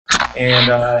and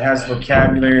it has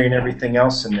vocabulary and everything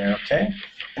else in there, okay?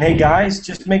 And hey guys,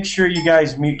 just make sure you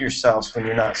guys mute yourselves when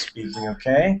you're not speaking,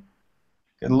 okay?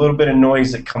 Get a little bit of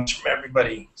noise that comes from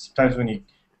everybody. Sometimes when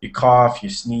you cough, you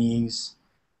sneeze,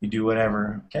 you do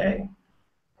whatever, okay?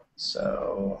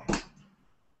 So,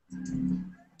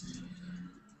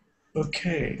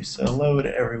 okay, so hello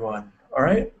to everyone, all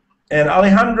right? And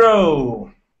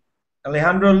Alejandro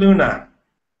Luna.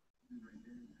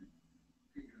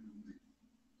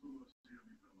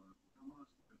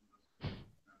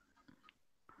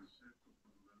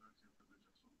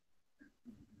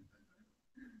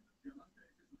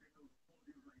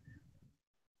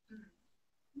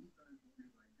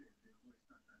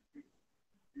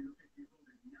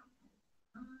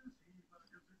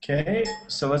 Okay,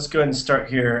 so let's go ahead and start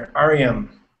here. Ariam.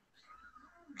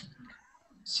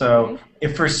 So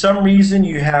if for some reason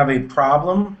you have a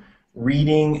problem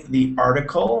reading the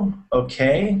article,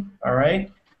 okay, all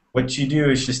right, what you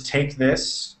do is just take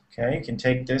this, okay, you can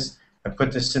take this and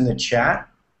put this in the chat,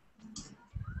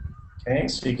 okay,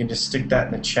 so you can just stick that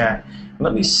in the chat.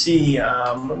 Let me see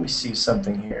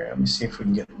something here. Let me see if we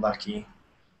can get lucky.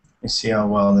 Let me see how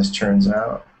well this turns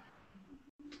out.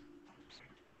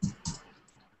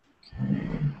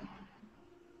 Okay.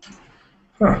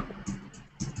 Huh.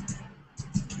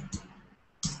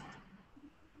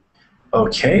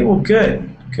 Okay, well,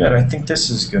 good. Good. I think this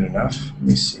is good enough. Let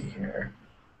me see here.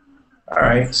 All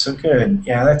right, so good.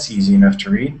 Yeah, that's easy enough to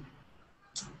read.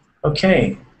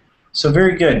 Okay, so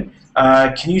very good.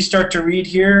 Can you start to read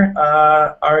here,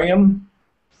 Ariam?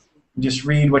 Just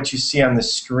read what you see on the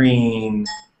screen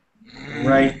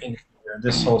right in here,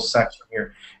 this whole section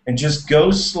here. And just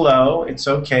go slow. It's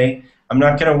okay. I'm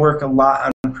not going to work a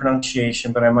lot on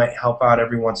pronunciation, but I might help out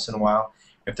every once in a while.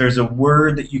 If there's a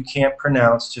word that you can't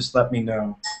pronounce, just let me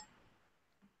know.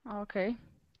 Okay.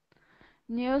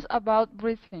 News about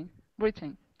Britain.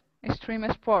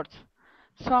 Extreme sports.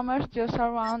 Summer's just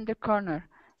around the corner,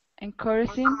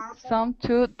 encouraging some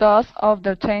to dust off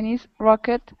their tennis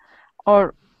racket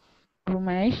or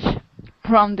rummage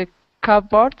from the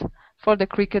cupboard for the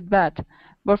cricket bat.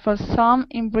 But for some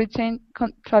in Britain,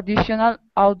 traditional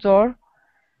outdoor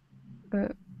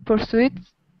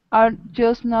pursuits are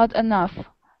just not enough.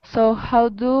 So how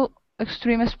do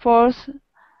extreme sports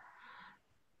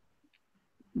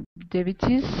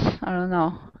devotees, I don't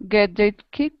know, get their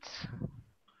kicks?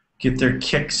 Get their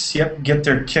kicks. Yep, get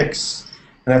their kicks.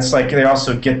 And that's like they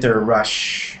also get their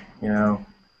rush, you know.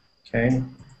 Okay.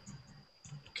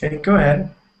 Okay, go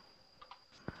ahead.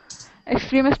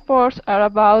 Extreme sports are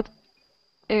about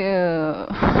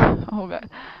oh god,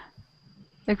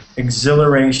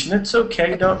 Exhilaration. It's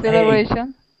okay. Don't hey.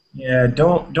 exhilaration. Yeah,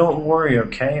 don't worry,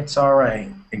 okay? It's all right.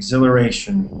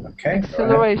 Exhilaration. Okay? Go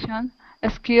ahead. Exhilaration,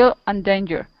 skill, and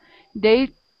danger. They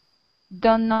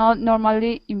do not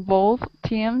normally involve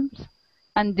teams,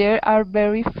 and there are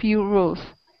very few rules.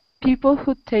 People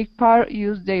who take part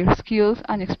use their skills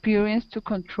and experience to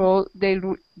control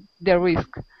their risk.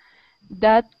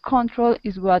 That control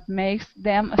is what makes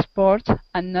them sports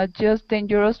and not just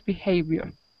dangerous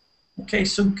behavior. Okay,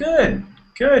 so good.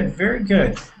 Good, very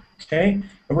good. Okay?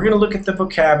 And we're going to look at the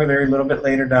vocabulary a little bit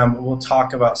later down, but we'll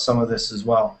talk about some of this as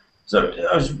well. So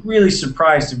I was really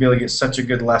surprised to be able to get such a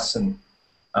good lesson.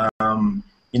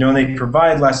 You know, they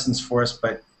provide lessons for us,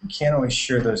 but we can't always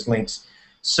share those links.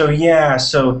 So yeah,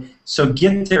 so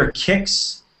get their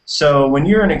kicks. So when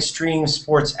you're an extreme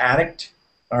sports addict,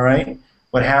 all right,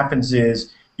 what happens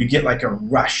is you get like a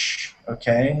rush,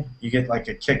 okay? You get like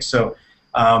a kick. So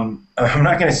I'm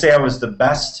not going to say I was the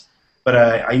best, but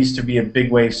I used to be a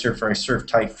big wave surfer. I surfed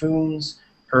typhoons,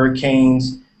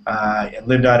 hurricanes. I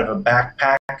lived out of a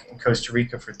backpack in Costa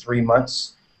Rica for 3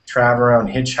 months, travel around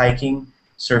hitchhiking,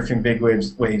 surfing big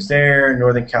waves there,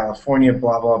 Northern California,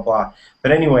 blah, blah, blah.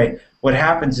 But anyway, what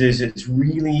happens is it's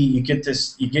really, you get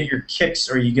your kicks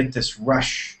or you get this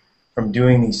rush from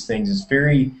doing these things. It's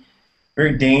very,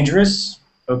 very dangerous,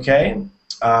 okay?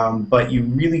 But you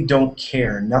really don't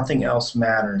care. Nothing else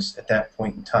matters at that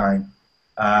point in time.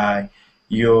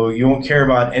 You won't care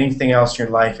about anything else in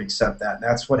your life except that. And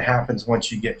that's what happens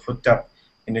once you get hooked up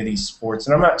into these sports.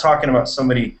 And I'm not talking about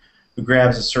somebody who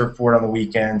grabs a surfboard on the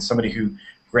weekend, somebody who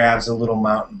grabs a little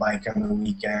mountain bike on the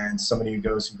weekend, somebody who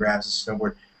goes and grabs a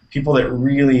snowboard. People that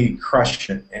really crush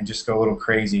it and just go a little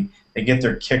crazy. They get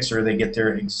their kicks or they get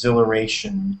their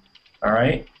exhilaration, all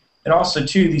right? And also,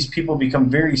 too, these people become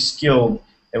very skilled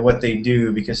at what they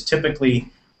do because typically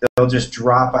they'll just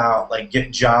drop out, like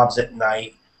get jobs at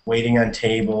night, waiting on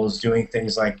tables, doing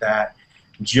things like that,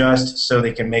 just so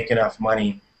they can make enough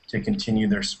money to continue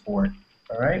their sport,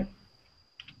 all right?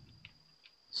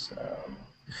 So,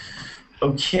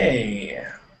 okay.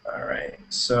 All right.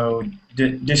 So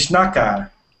Dishnaka.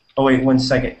 Oh wait, 1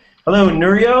 second. Hello,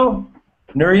 Nurio.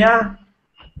 Nuria.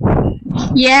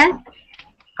 Yes,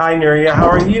 Hi, Nuria. How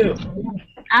are you?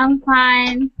 I'm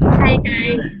fine. Hi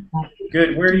guys.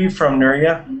 Good. Where are you from,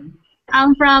 Nuria?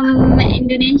 I'm from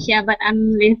Indonesia, but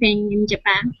I'm living in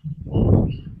Japan.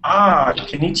 Ah,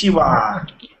 konnichiwa.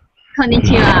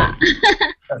 Konnichiwa.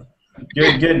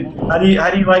 Good, good. How do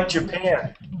you like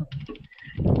Japan?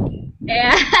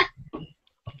 Yeah,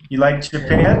 You like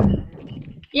Japan?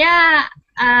 yeah,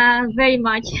 very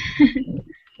much.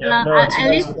 Yeah. No, it's a I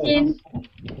nice live place. in,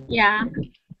 yeah,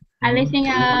 I live in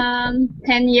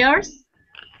 10 years.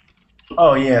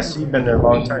 Oh yes, you've been there a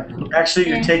long time. Actually,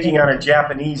 you're Yeah, taking on a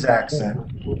Japanese accent.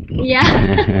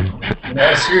 yeah.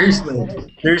 Yeah, seriously.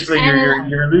 Seriously, you're And you're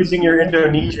you're losing your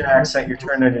Indonesia accent. You're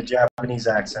turning it a Japanese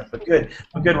accent. But good.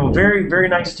 But good. Well, very very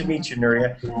nice to meet you,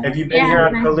 Nuria. Have you been yeah, here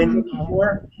on nice to Colingo meet you.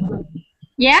 before?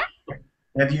 Yeah,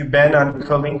 Have you been on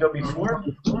Colingo before?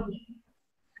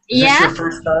 Is this yeah, your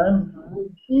first time?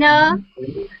 no,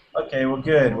 Okay, well,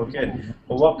 good, well, good.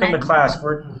 Well, welcome to nice. class.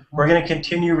 We're going to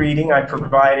continue reading. I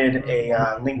provided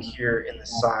a link here in the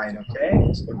side, okay?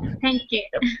 So, Thank you.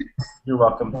 yep, you're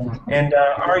welcome. And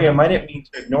Aryam, I didn't mean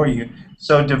to ignore you.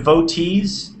 So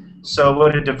devotees, so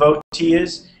what a devotee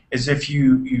is if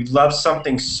you love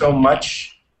something so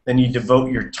much, then you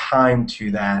devote your time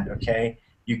to that, okay?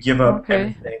 You give up Okay.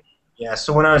 everything. Yeah,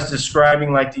 so when I was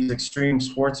describing like these extreme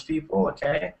sports people,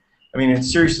 okay? I mean,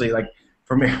 it's seriously like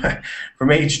from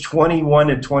from age 21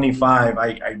 to 25,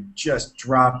 I just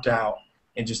dropped out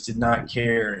and just did not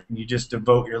care. You just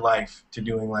devote your life to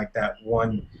doing like that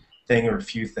one thing or a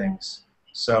few things.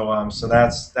 So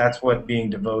that's what being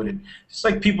devoted. Just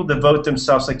like people devote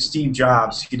themselves, like Steve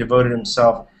Jobs, he devoted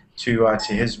himself to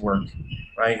his work,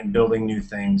 right, and building new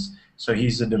things. So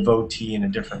he's a devotee in a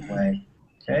different way.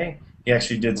 Okay, he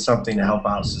actually did something to help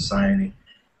out society.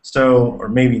 So, or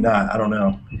maybe not, I don't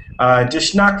know.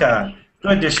 Dishnaka, go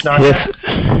ahead, Dishnaka.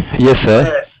 Yes, Go sir.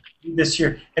 ahead. Do this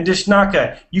here. And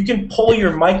Dishnaka, you can pull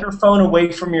your microphone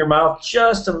away from your mouth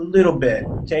just a little bit.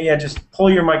 Okay, yeah, just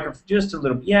pull your microphone just a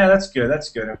little bit. Yeah, that's good. That's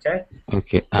good. Okay.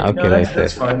 Okay, Okay, okay, no, right,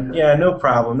 that's sir. fine. Yeah, no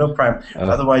problem. No problem.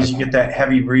 Otherwise, you get that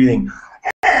heavy breathing.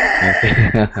 Okay.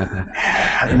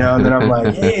 You know, and then I'm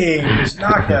like, hey,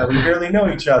 Dishnaka, we barely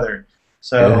know each other.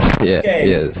 So, Yeah, okay,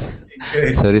 yes.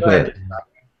 good. Sorry, Go ahead, sir.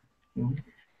 Dishnaka.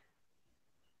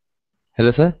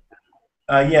 Hello, sir.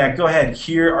 Yeah, go ahead.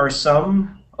 Here are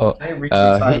some. Oh, Okay, read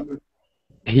the title.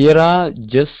 here are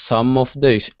just some of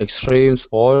the extreme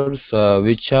sports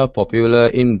which are popular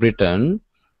in Britain.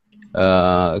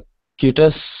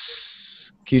 Kitas,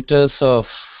 kitas of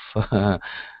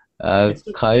It's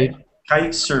kite, okay.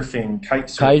 Kite surfing. kite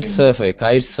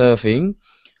surfing.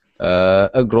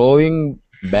 A growing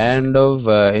band of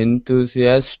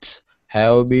enthusiasts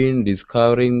have been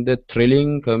discovering the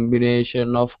thrilling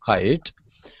combination of kite,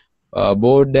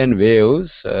 board and waves.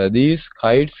 These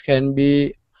kites can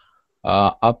be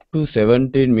up to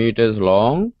 17 meters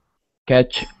long,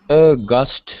 catch a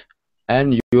gust,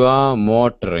 and you are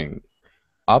motoring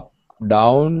up,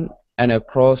 down, and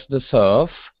across the surf.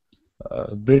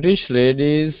 British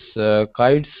ladies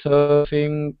kite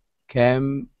surfing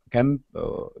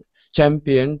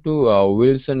champion to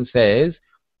Wilson says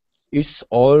it's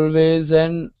always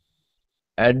an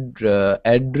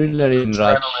adrenaline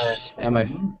rush. Am I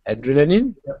Mhm.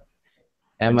 adrenaline? Yep.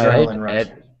 Am I right? Adrenaline rush.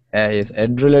 Yes,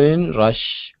 adrenaline rush.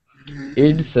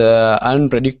 It's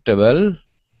unpredictable.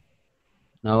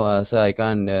 Now, sir, I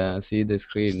can't see the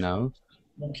screen now.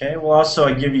 Okay. Well, also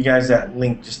I give you guys that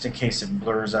link just in case it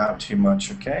blurs out too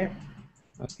much. Okay.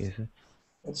 Okay, sir.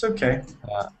 It's okay.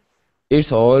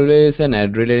 It's always an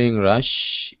adrenaline rush.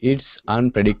 It's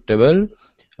unpredictable.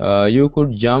 You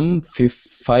could jump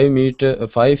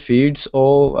 5 feet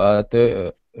or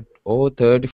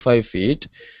 35 feet.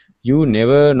 You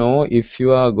never know if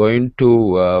you are going to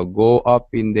go up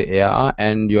in the air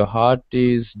and your heart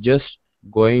is just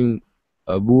going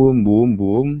boom, boom,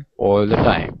 boom all the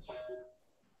time.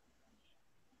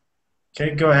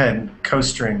 Okay. Go ahead.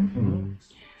 Co-string. Mhm.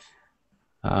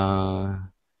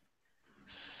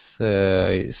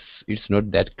 It's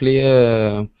not that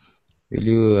clear. Will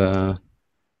you?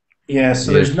 Yeah.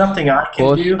 So Yes. there's nothing I can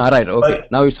Coast. do. Right. Okay.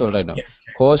 But Now it's all right now. yeah.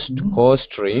 Mhm.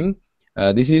 Coasting.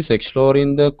 This is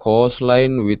exploring the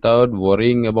coastline without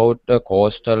worrying about a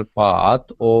coastal path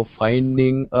or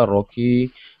finding a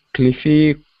rocky,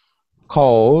 cliffy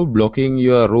cove blocking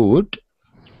your route.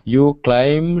 You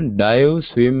climb, dive,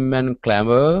 swim, and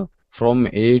clamber from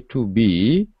A to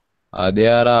B.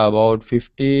 There are about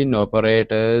 15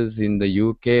 operators in the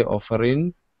UK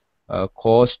offering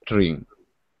coasting.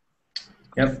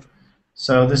 Yep.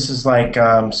 So this is like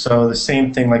so the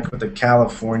same thing like with the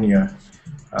California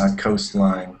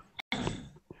coastline.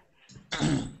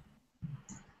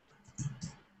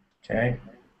 Okay.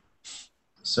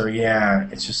 So yeah,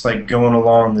 it's just like going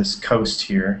along this coast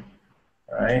here,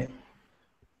 right?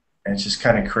 And it's just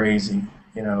kind of crazy,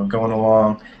 you know, going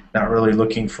along, not really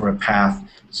looking for a path.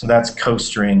 So that's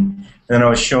coasting. And then I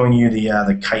was showing you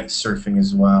the kite surfing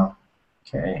as well.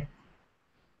 Okay.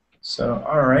 So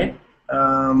all right,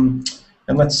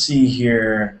 and let's see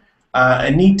here.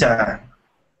 Anita,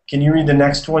 can you read the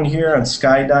next one here on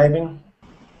skydiving?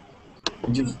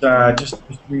 Just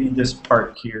read this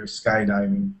part here,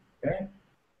 skydiving. Okay.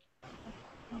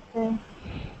 Okay.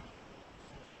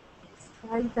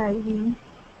 Skydiving,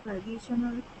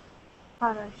 traditional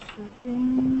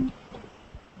parachuting,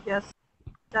 just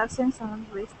doesn't sound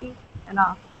risky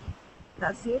enough.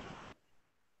 That's it.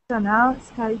 So now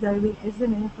skydiving is the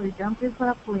name for jumping from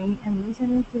a plane and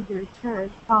listening to your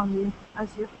chest pounding as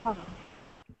you paddle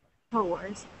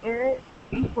towards air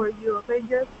before you open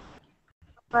your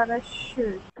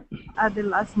parachute at the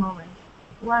last moment.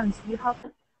 Once you've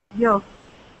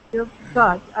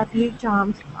got a few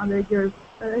jumps under your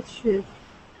parachute,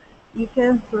 you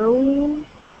can throw in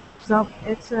some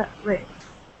extra risk.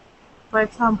 For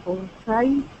example,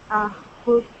 try a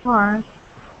hook turn.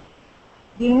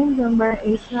 Dean Dunbar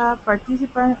is a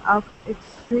participant of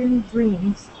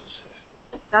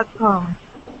ExtremeDreams.com,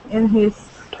 and his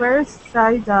first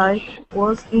skydive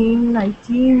was in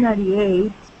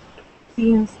 1998.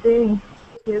 Since then,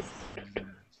 he's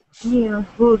been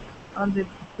hooked on the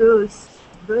bus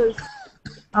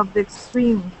of the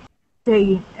extreme,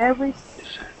 saying every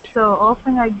so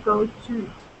often I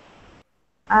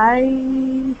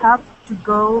have to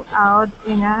go out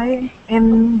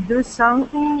and do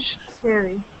something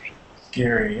scary.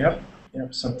 Scary. Yep.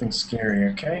 Yep. Something scary.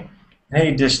 Okay.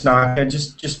 Hey, Dishnaka,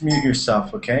 just mute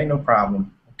yourself. Okay. No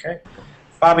problem. Okay.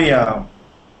 Fabio,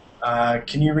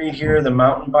 can you read here the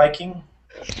mountain biking?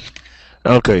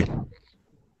 Okay.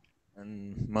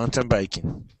 And mountain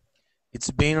biking. It's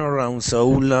been around so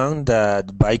long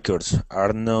that bikers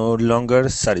are no longer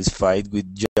satisfied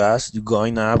with just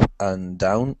going up and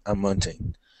down a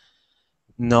mountain.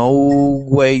 No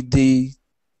way these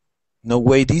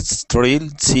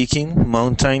thrill-seeking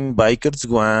mountain bikers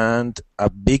want a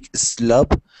big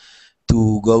slope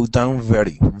to go down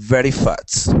very, very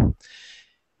fast.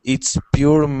 It's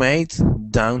pure made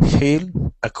downhill,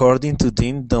 according to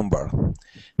Dean Dunbar.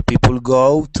 People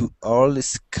go to all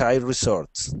ski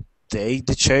resorts, take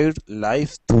the chair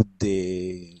life to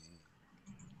the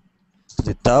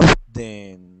top,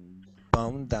 then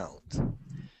bound down,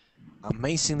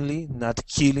 amazingly not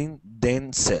killing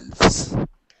themselves.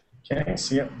 Okay,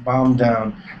 so yep, bomb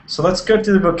down. So let's go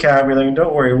to the vocabulary, and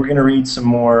don't worry, we're going to read some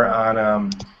more on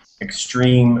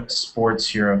extreme sports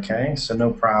here. Okay, so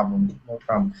no problem, no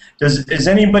problem. Does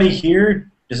anybody here?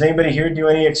 Does anybody here do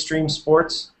any extreme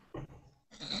sports?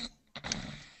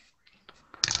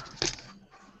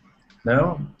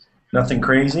 No, nothing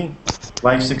crazy.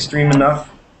 Life's extreme enough.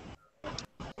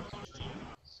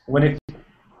 What do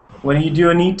you do,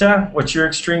 Anita? What's your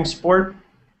extreme sport?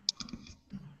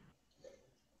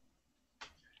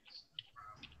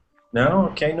 No?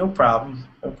 Okay, no problem.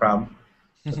 No problem.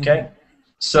 Okay.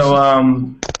 So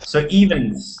so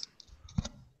Evans,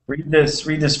 read this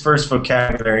first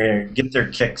vocabulary here. Get their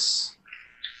kicks.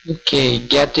 Okay,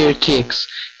 get their kicks.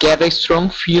 Get a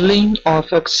strong feeling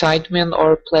of excitement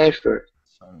or pleasure.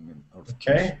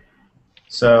 Okay.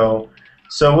 So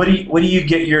what do you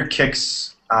get your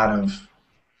kicks out of?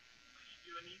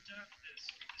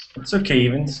 It's okay,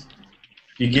 Evans.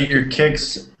 You get your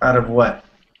kicks out of what?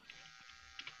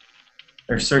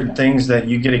 There's certain things that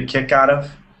you get a kick out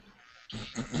of.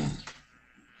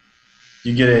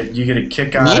 You get a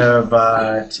kick out of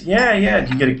yeah.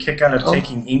 Do you get a kick out of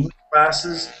taking English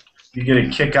classes? Do you get a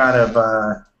kick out of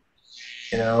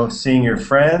seeing your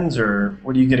friends, or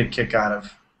what do you get a kick out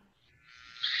of?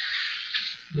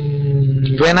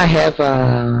 When I have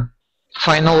a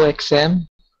final exam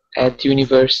at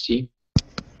university,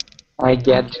 I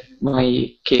get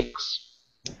my kicks.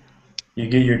 You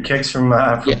get your kicks from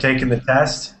taking the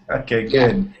test? Okay,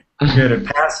 good. Good at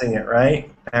passing it,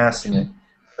 right? Passing it.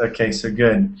 Okay, so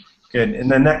good. Good. And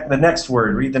the next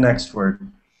word, read the next word.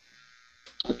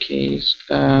 Okay.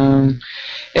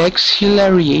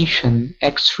 Exhilaration,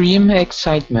 extreme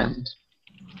excitement.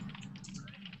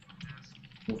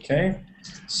 Okay.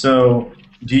 So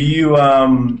do you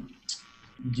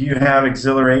have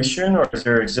exhilaration, or is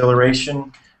there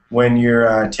exhilaration when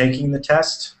you're taking the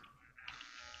test?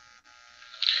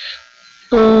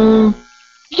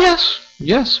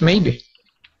 Yes, maybe.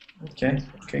 Okay.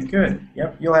 Okay, good.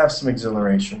 Yep, you'll have some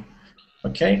exhilaration.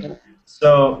 Okay,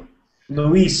 so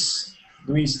Luis,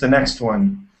 the next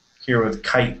one here with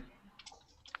kite.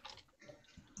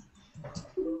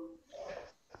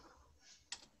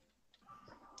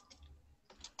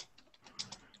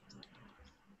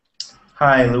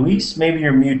 Hi, Luis. Maybe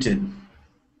you're muted.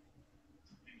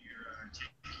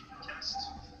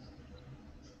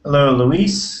 Hello,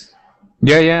 Luis.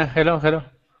 Yeah. Hello.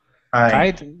 Hi.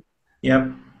 Kite.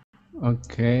 Yep.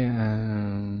 Okay.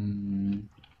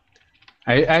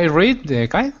 I read the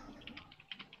kite.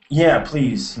 Yeah,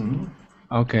 please. Mm-hmm.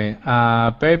 Okay.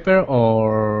 Paper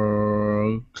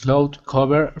or cloth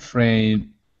cover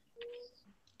frame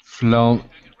flown.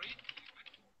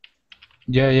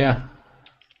 Yeah.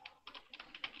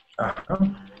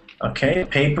 Okay,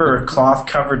 paper or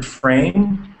cloth-covered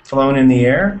frame flown in the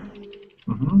air.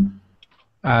 Mm-hmm.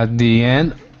 At the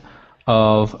end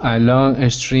of a long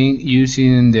string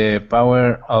using the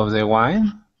power of the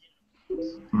wind.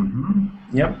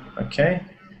 Mm-hmm. Yep. Okay.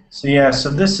 So yeah. So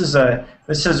this is a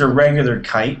regular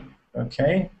kite.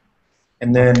 Okay.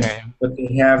 And then what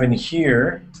they have in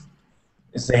here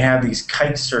is they have these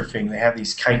kite surfing. They have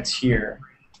these kites here,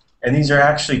 and these are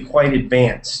actually quite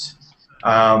advanced.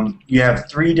 You have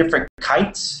 3 different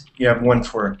kites. You have one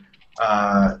for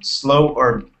slow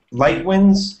or light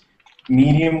winds,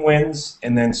 medium winds,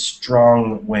 and then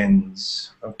strong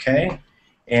winds. Okay.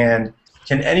 And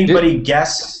can anybody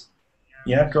guess?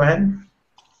 Yeah, go ahead.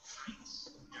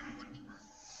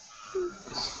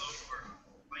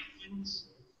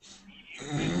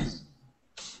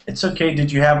 It's okay.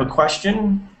 Did you have a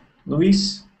question,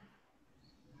 Luis?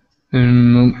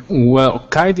 Well,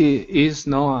 kite is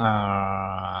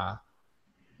not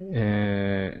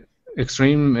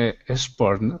extreme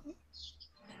sport. No?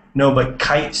 No, but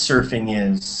kite surfing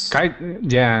is. Kite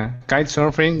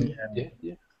surfing.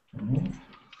 Yeah. Mm-hmm.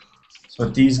 So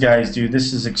what these guys do,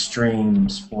 this is extreme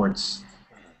sports.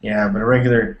 Yeah, but a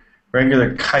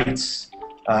regular kites,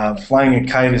 flying a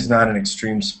kite is not an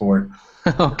extreme sport.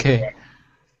 Okay.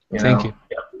 Thank you.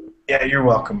 Yeah, you're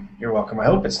welcome. You're welcome. I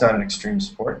hope it's not an extreme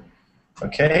sport.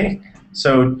 Okay.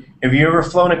 So have you ever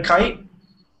flown a kite,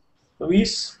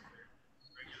 Luis?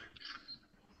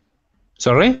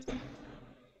 Sorry?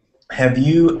 Have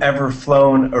you ever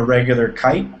flown a regular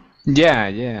kite?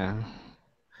 Yeah.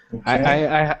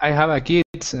 Okay. I have a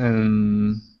kids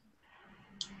and.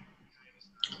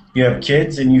 You have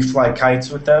kids and you fly kites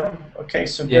with them? Okay,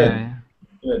 so good. Yeah.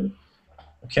 Good.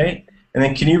 Okay. And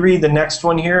then can you read the next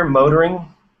one here, motoring?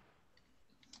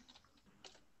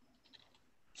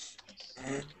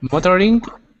 Motoring?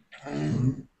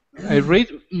 I read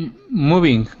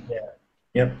moving. Yeah.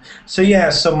 Yep. So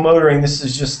so motoring, this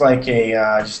is just like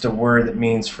just a word that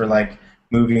means for like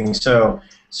moving. So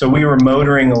we were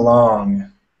motoring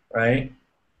along, right?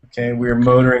 Okay, we were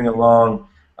motoring along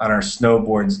on our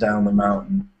snowboards down the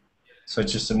mountain. So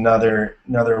it's just another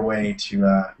way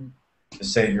to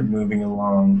say you're moving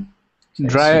along.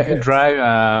 Okay, Drive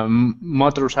a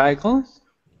motorcycle?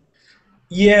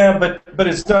 Yeah, but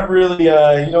it's not really.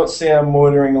 You don't say I'm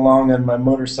motoring along on my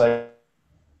motorcycle.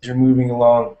 You're moving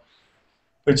along,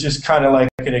 but just kind of like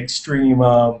an extreme.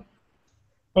 Well,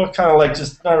 kind of like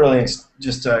just not really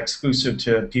just exclusive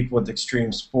to people with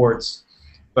extreme sports,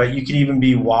 but you could even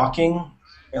be walking.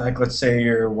 Like let's say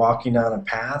you're walking on a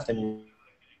path and you.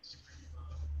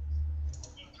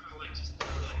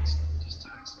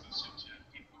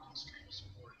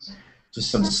 Just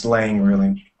some slang,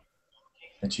 really,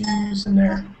 that you use in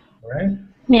there, all right?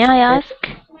 May I ask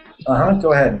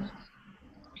Go ahead.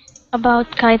 about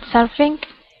kite surfing?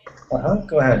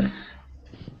 Go ahead.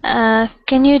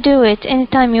 Can you do it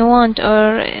anytime you want,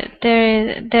 or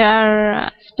there are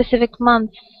specific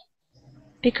months?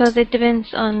 Because it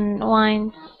depends on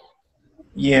winds.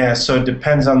 Yeah, so it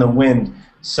depends on the wind.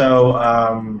 So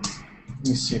let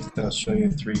me see if they'll show you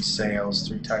 3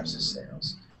 types of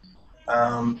sails.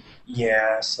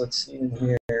 So let's see in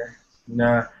here.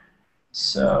 Nah.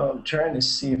 So I'm trying to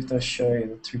see if they'll show you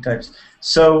the 3 types.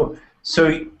 So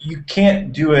you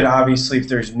can't do it obviously if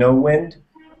there's no wind,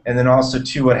 and then also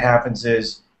too what happens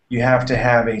is you have to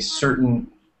have a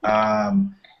certain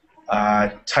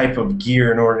type of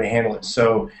gear in order to handle it.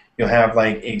 So you'll have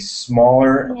like a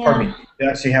smaller. Yeah. Pardon me. You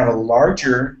actually have a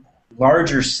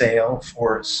larger sail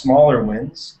for smaller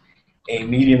winds, a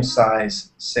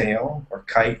medium-sized sail or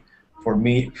kite for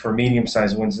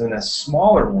medium-sized winds, and then a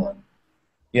smaller one.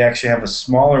 You actually have a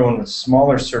smaller one with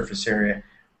smaller surface area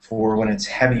for when it's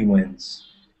heavy winds,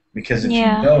 because if you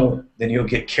don't, then you'll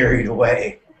get carried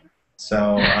away.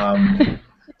 So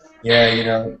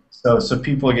so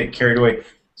people get carried away.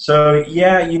 So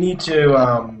you need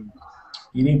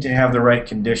to have the right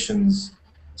conditions.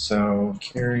 So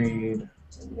carried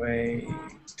away,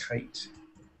 kite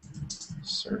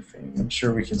surfing. I'm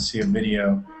sure we can see a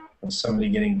video of somebody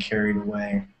getting carried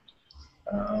away.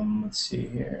 Let's see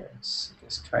here. This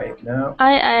kite now.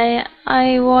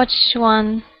 I watched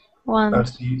one Oh,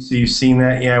 once. so you've seen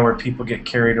that, yeah, where people get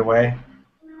carried away?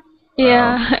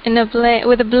 Yeah, in a plane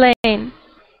with a plane.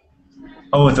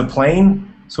 Oh, with a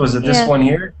plane? So is it this Yes. one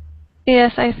here?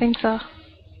 Yes, I think so.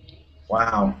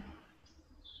 Wow.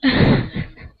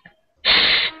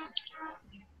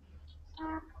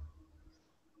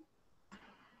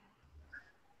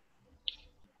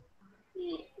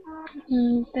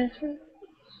 This is,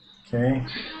 Okay.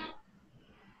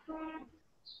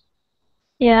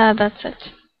 yeah, that's it.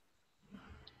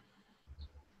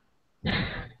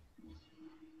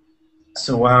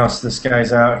 So wow, so this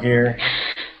guy's out here.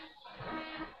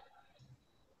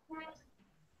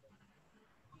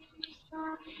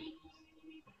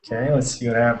 Okay, let's see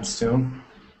what happens to him.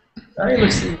 Oh, he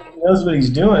looks like he knows what he's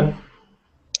doing.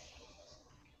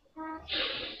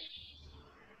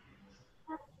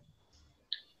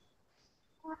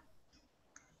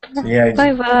 So yeah,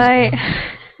 Bye bye.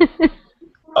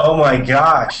 oh my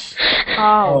gosh.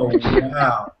 Oh. Oh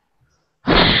wow.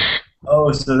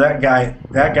 Oh, so that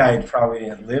guy probably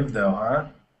didn't live though, huh?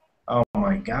 Oh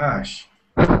my gosh.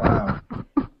 Wow.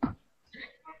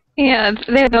 Yeah,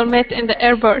 they all met in the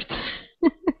airport.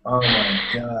 Oh my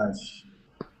gosh.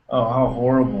 Oh, how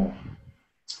horrible.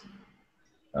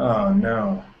 Oh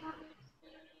no.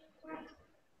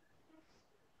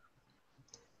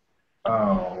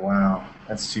 Oh wow.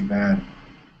 That's too bad.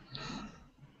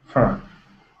 Huh.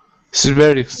 It's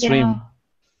very extreme.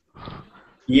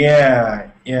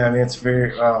 Yeah, I mean it's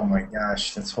very, oh my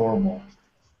gosh, that's horrible.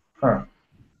 Huh.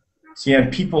 So yeah,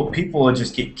 people will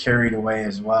just get carried away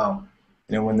as well,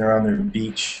 you know, when they're on the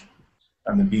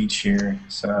beach here.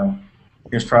 So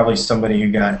here's probably somebody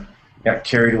who got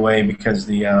carried away because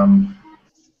the they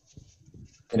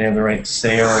didn't have the right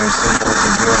sail or something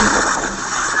what they're doing.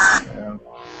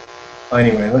 Well,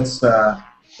 anyway, let's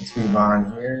move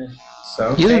on here. So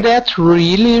okay. Is that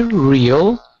really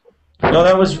real? No,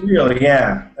 that was real.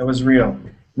 Yeah, that was real.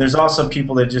 There's also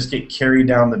people that just get carried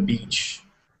down the beach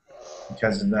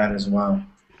because of that as well.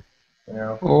 You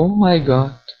know? Oh my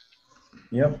God.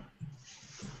 Yep.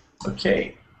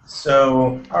 Okay.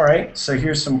 So, all right. So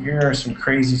here are some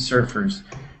crazy surfers.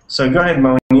 So go ahead,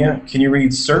 Monia. Can you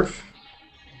read surf?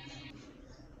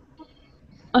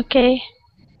 Okay.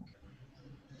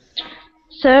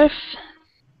 Surf.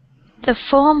 The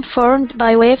foam formed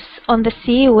by waves on the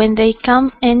sea when they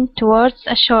come in towards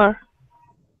a shore.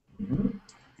 Mm-hmm.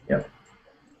 Yep.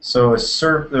 So a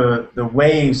surf, the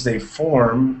waves they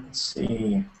form. Let's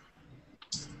see.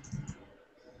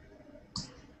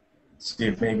 Let's see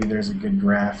if maybe there's a good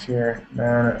graph here.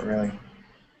 No, not really.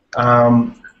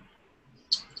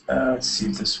 Let's see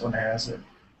if this one has it.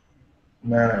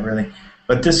 No, not really.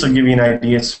 But this will give you an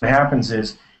idea. So what happens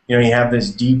is, you know, you have this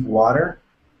deep water,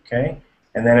 okay,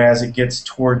 and then as it gets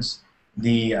towards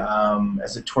the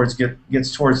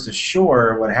gets towards the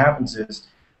shore, what happens is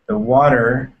the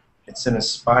water, it's in a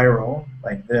spiral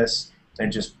like this, and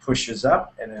it just pushes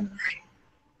up, and then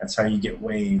that's how you get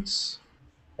waves.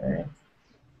 Okay,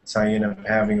 that's how you end up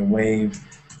having a wave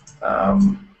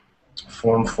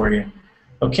form for you.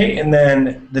 Okay, and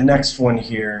then the next one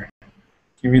here. Can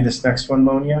you read this next one,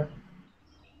 Monia?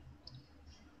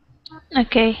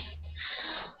 Okay.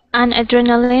 An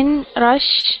adrenaline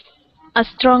rush, a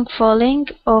strong feeling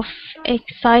of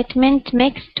excitement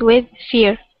mixed with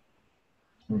fear.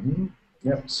 Mm-hmm.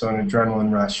 Yep, so an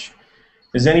adrenaline rush.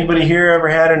 Has anybody here ever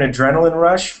had an adrenaline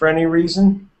rush for any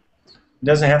reason? It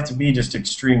doesn't have to be just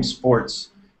extreme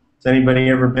sports. Has anybody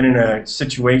ever been in a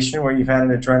situation where you've had an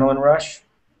adrenaline rush?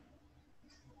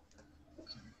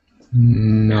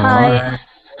 No.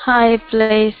 High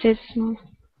places,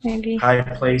 maybe. High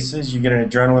places, you get an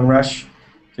adrenaline rush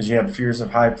because you have fears of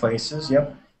high places.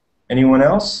 Yep. Anyone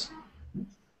else?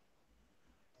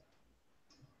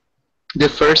 The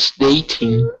first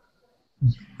dating.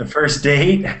 The first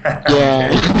date?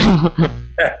 Yeah.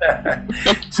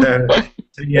 so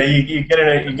yeah, you get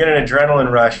an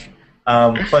adrenaline rush.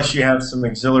 Plus you have some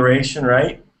exhilaration,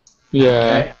 right?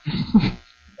 Yeah. Okay.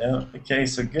 Yeah. Okay.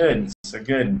 So good.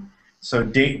 So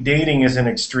dating is an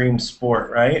extreme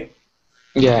sport, right?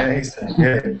 Yeah. Okay. So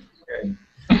good. Good.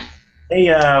 Hey,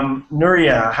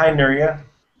 Nuria. Hi, Nuria.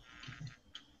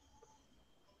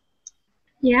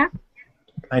 Yeah.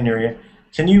 Hi, Nuria.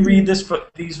 Can you read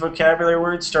these vocabulary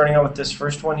words, starting out with this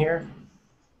first one here?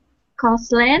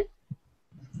 Coastline.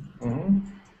 Mm-hmm.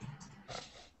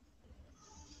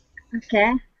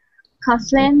 Okay.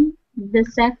 Coastline, the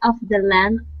set of the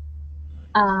land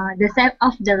the shape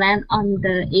of the land on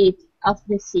the edge of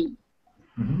the sea.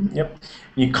 Yep.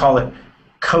 You call it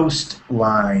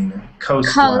coastline.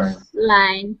 Coastline.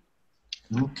 Coastline.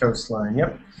 Coastline.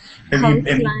 Yep.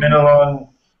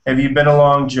 Have you been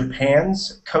along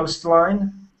Japan's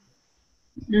coastline?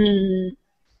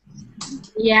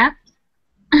 Yeah.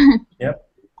 Yep.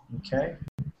 Okay.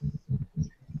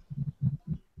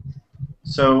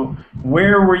 So,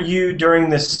 where were you during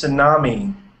the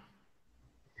tsunami?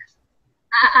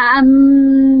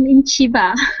 I'm in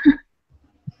Chiba.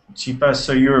 Chiba,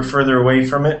 so you were further away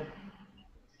from it?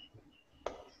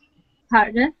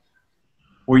 Pardon?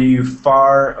 Were you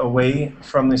far away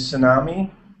from the tsunami?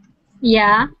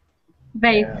 Yeah,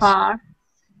 very Yes. far.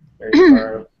 Very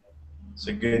far.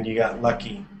 So good, you got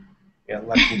lucky. You got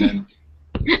lucky then.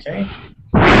 Okay.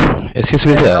 Excuse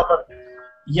me, sir.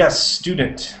 Yes,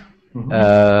 student.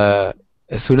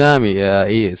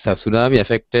 Tsunami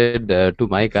affected to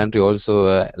my country also,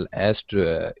 as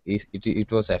to,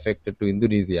 it was affected to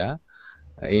Indonesia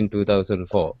in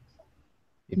 2004.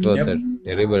 It was a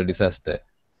terrible disaster.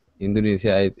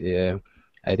 Indonesia,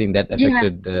 I think that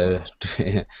affected to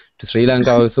Sri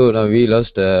Lanka also. Now we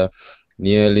lost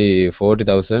nearly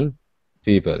 40,000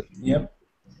 people. Yep.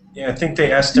 Yeah, I think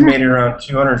they estimated around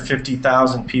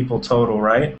 250,000 people total,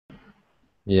 right?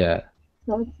 Yeah.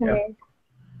 So sad.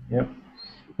 Yep.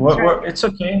 What? It's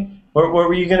okay. What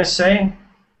were you gonna say?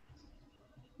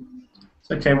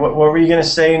 It's okay. What were you gonna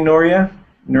say, Nuria?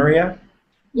 Nuria?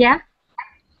 Yeah?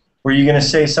 Were you gonna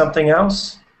say something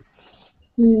else?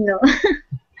 No.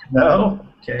 No?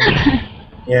 Okay.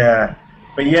 Yeah.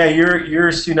 But yeah,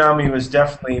 your tsunami was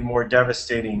definitely more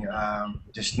devastating,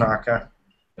 Dishnaka.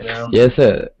 You know? Yes,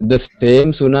 sir. The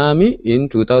same tsunami in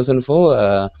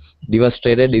 2004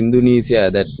 devastated Indonesia.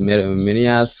 That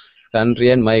Menia's country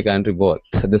and my country both.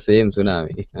 The same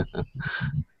tsunami.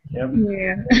 Yep.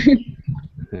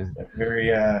 Yeah.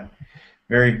 Very,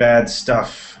 very bad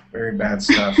stuff. Very bad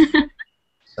stuff.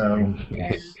 So,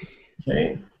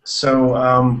 okay. So,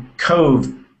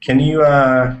 Cove, can you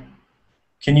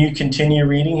continue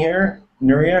reading here,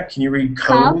 Nuria? Can you read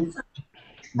Cove?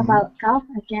 About Cove,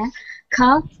 okay.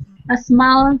 Cove, a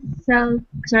small cell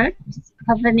church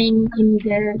opening in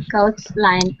the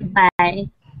coastline by.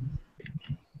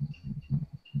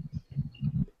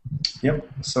 Yep.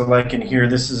 So, like in here,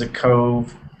 this is a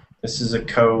cove. This is a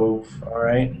cove. All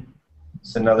right.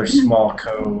 It's another small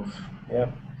cove.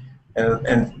 Yep.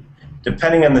 And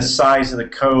depending on the size of the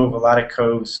cove, a lot of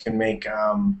coves can make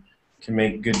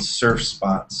good surf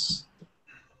spots.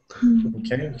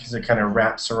 Okay, because it kind of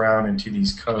wraps around into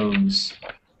these coves,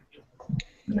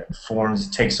 and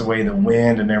it takes away the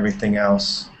wind and everything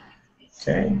else.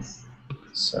 Okay,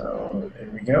 so there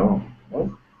we go.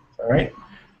 Oh, all right.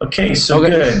 Okay, so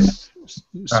good.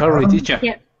 Sorry, teacher.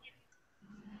 Yeah.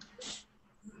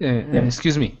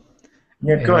 Excuse me.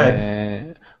 Yeah, go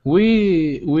ahead.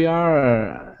 We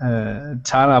are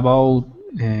talking about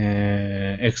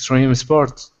extreme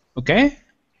sports, okay?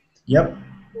 Yep.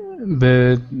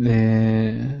 But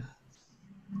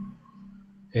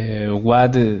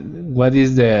what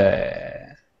is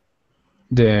the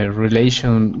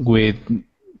relation with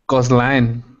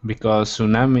coastline? Because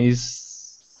tsunami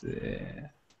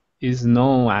is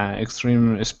no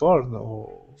extreme sport,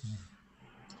 or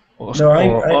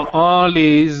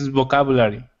only is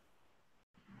vocabulary.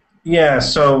 Yeah,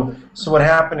 so what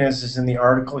happened is in the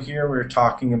article here we were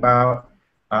talking about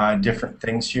different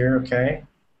things here, okay?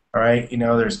 All right, you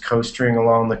know, there's coastering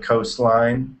along the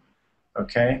coastline,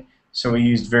 okay? So we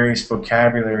used various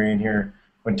vocabulary in here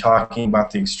when talking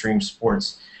about the extreme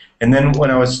sports. And then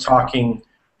when I was talking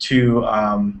to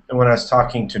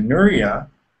Nuria,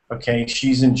 okay,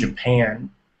 she's in Japan,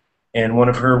 and one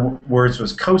of her words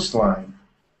was coastline.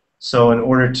 So in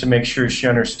order to make sure she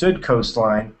understood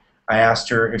coastline, I asked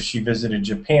her if she visited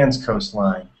Japan's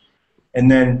coastline.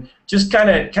 And then just kind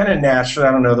of naturally,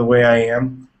 I don't know, the way I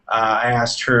am, I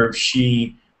asked her if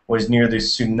she was near the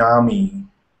tsunami,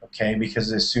 okay, because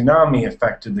the tsunami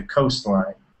affected the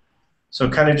coastline. So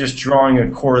kind of just drawing a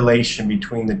correlation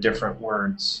between the different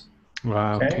words.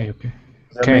 Wow, okay. Does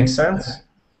that make sense?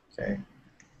 Okay.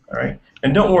 All right.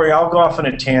 And don't worry, I'll go off on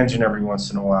a tangent every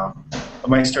once in a while. I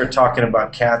might start talking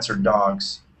about cats or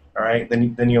dogs. All right.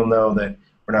 Then you'll know that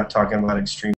we're not talking about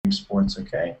extreme sports.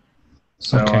 Okay.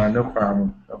 So no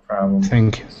problem. No problem.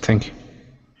 Thank you.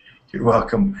 You're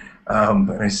welcome.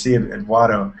 And I see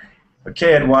Eduardo.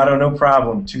 Okay, Eduardo, no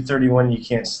problem. 2:31, you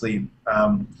can't sleep.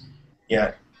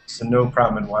 Yeah. So no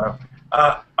problem, Eduardo.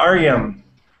 Aryam.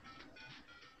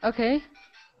 Okay.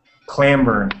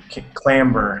 Clamber.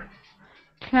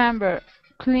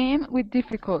 Climb with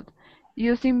difficult,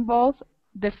 using both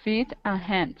the feet and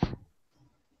hands.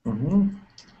 Mm-hmm.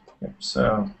 Yep.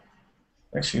 So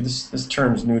actually, this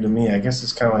term's new to me. I guess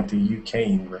it's kind of like the UK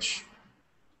English.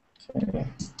 Okay.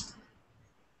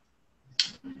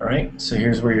 All right. So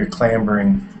here's where you're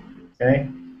clambering. Okay.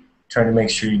 Trying to make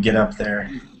sure you get up there.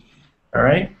 All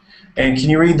right. And can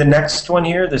you read the next one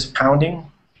here? This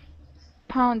pounding.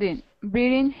 Pounding,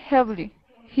 beating heavily.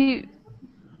 Heavily?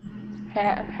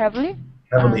 I don't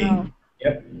Heavily. know.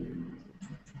 Yep.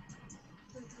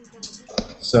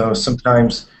 So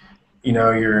sometimes, you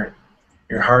know, your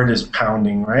heart is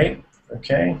pounding, right?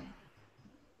 Okay.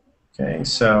 Okay.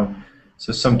 So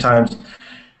sometimes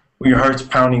your heart's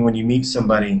pounding when you meet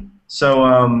somebody. So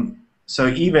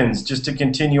Evans, just to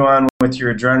continue on with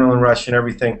your adrenaline rush and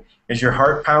everything, is your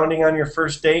heart pounding on your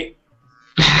first date?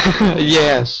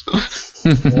 Yes.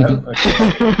 Yeah.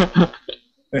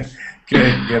 Okay.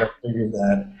 Good. I figured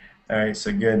that. All right.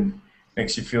 So good.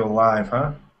 Makes you feel alive,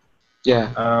 huh?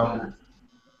 Yeah.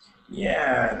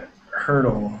 Yeah.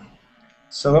 Hurdle.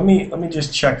 So let me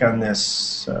just check on this.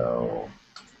 So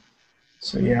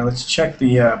yeah, let's check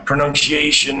the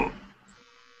pronunciation.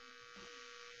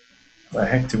 The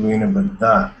heck do we know but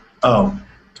the? Oh,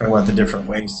 talking about the different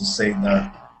ways to say the.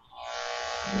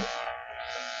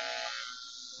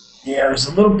 Yeah, there's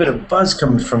a little bit of buzz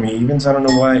coming from you, Evans. I don't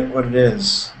know what it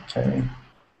is. Okay.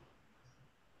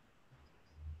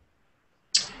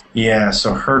 Yeah,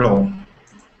 so hurdle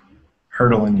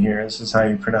in here. This is how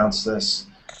you pronounce this.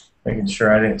 Making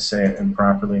sure I didn't say it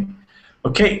improperly.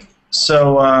 Okay,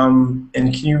 so and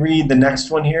can you read the next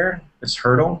one here? It's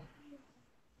hurdle.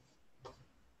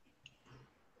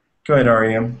 Go ahead,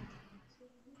 REM.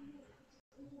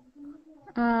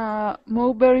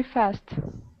 Move very fast.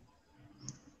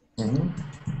 Mm-hmm.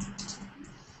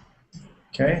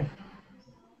 Okay.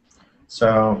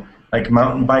 So, like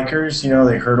mountain bikers, you know,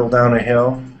 they hurdle down a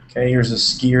hill. Okay, here's a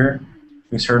skier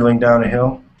who's hurtling down a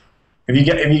hill. Have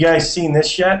you guys seen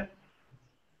this yet?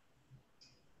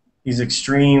 These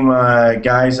extreme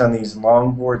guys on these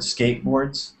longboard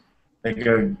skateboards. They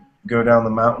go down the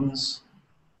mountains.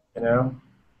 You know,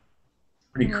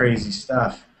 pretty crazy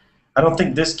stuff. I don't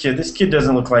think this kid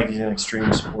doesn't look like he's an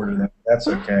extreme sporter. That's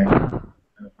okay.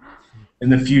 In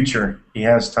the future, he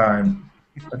has time.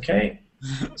 Okay.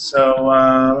 So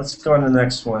let's go on to the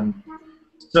next one.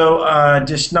 So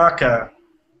Dishnaka,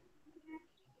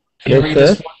 can you read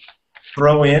this one?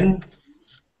 Throw in.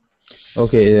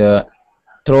 Okay.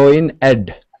 Throw in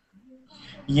Ed.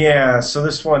 Yeah. So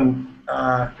this one.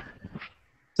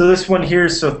 Here.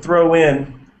 So throw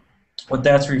in. What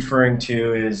that's referring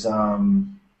to is,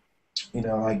 you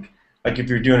know, like if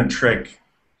you're doing a trick.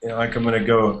 You know, like I'm gonna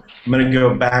go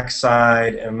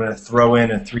backside and I'm gonna throw in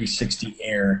a 360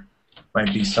 air.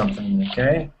 Might be something.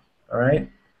 Okay. All right.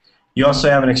 You also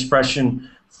have an expression,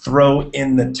 throw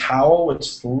in the towel, which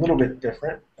is a little bit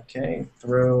different. Okay,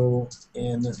 throw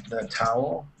in the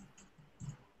towel.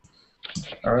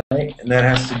 All right, and that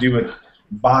has to do with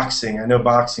boxing. I know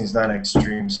boxing is not an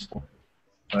extreme sport,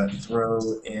 but throw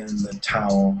in the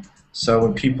towel. So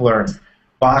when people are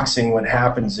boxing, what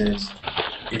happens is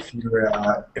if your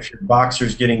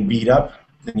boxer's getting beat up,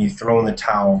 then you throw in the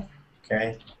towel.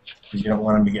 Okay, because you don't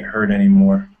want him to get hurt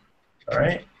anymore. All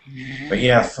right. But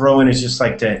yeah, throw in is just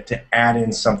like to add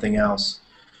in something else.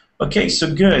 Okay,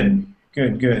 so good.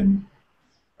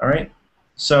 All right.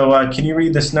 So can you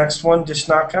read this next one,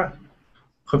 Dishnaka?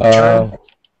 Hook turn.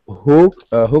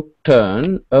 Hook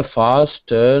turn, a fast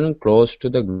turn close to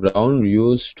the ground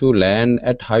used to land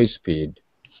at high speed.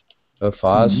 A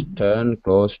fast turn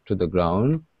close to the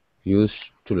ground used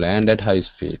to land at high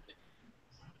speed.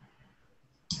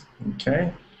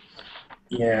 Okay.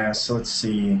 Yeah, so let's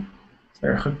see. Is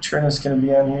there a hook turn that's going to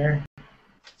be on here?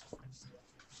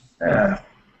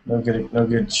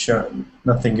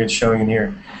 Nothing good showing in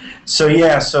here. So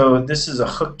yeah, so this is a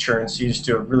hook turn, so you just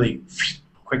do a really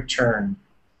quick turn.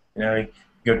 You know, you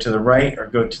go to the right or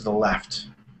go to the left,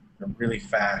 really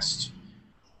fast.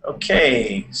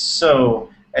 Okay,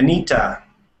 so Anita,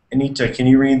 can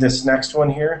you read this next one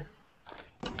here?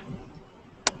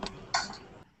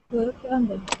 Look on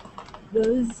the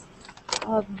buzz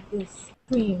of the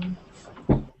stream,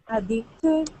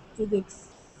 addicted to the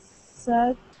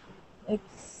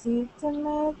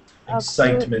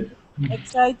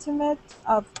excitement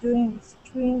of doing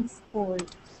extreme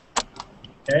sport.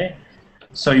 Okay,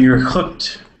 so you're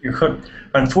hooked.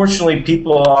 Unfortunately,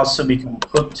 people also become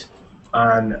hooked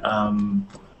on,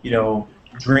 you know,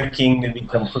 drinking. They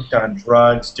become hooked on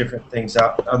drugs, different things,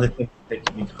 other things they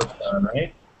can be hooked on,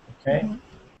 right? Okay.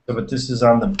 So, but this is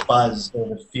on the buzz or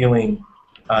the feeling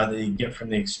that you get from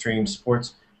the extreme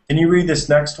sports. Can you read this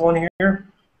next one here?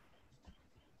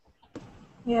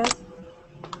 Yes.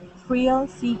 Thrill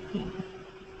seeking.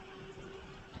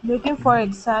 Looking for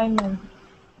excitement.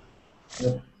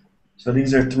 Yep. So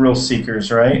these are thrill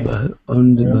seekers, right?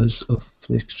 On the Yep. bus of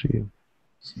extreme.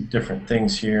 Some different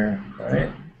things here,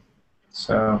 right?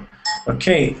 So,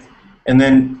 okay, and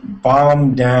then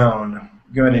bomb down.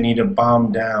 Go ahead, Anita,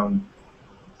 bomb down.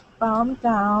 Bomb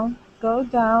down. Go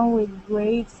down with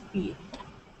great speed.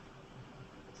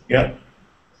 Yep.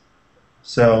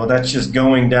 So that's just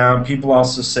going down. People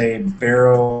also say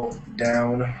barrel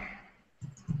down.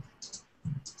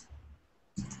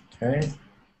 Okay.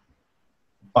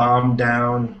 Bomb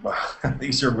down.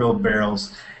 These are real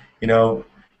barrels. You know,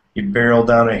 you barrel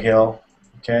down a hill.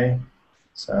 Okay.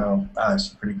 So there's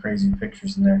some pretty crazy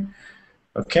pictures in there.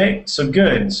 Okay. So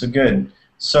good. So good.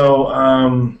 So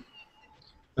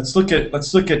let's look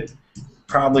at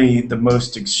probably the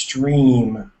most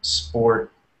extreme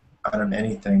sport out of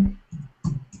anything.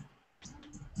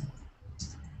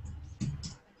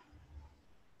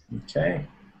 Okay.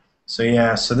 So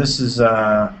yeah. So this is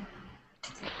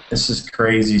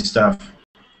crazy stuff.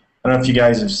 I don't know if you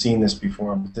guys have seen this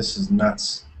before, but this is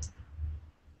nuts.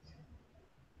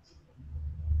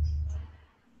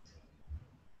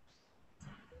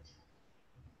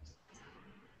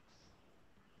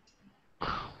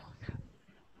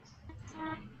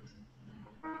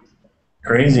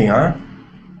 Crazy, huh?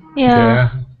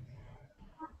 Yeah.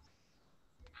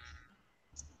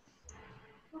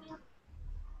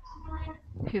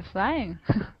 He's flying.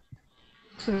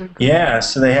 So good. Yeah.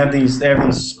 So they have these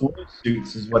squirrel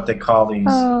suits, is what they call these.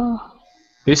 Oh.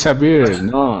 It's a bird.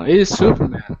 No, it's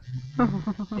Superman.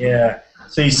 Yeah.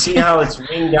 So you see how it's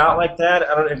winged out like that?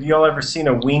 I don't know if you all ever seen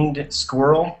a winged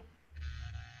squirrel.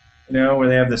 You know, where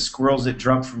they have the squirrels that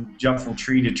jump from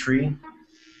tree to tree.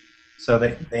 So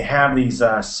they have these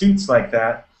suits like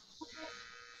that,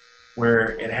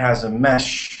 where it has a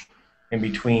mesh in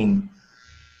between.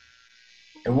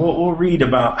 And we'll read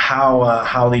about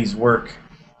how these work.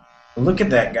 Look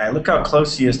at that guy. Look how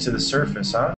close he is to the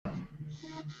surface, huh?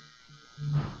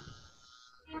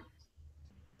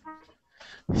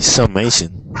 It's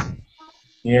amazing.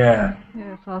 Yeah.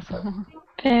 Yeah, it's awesome.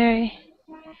 Very.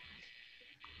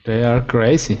 They are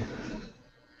crazy.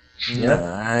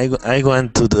 Yeah, I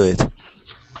want to do it.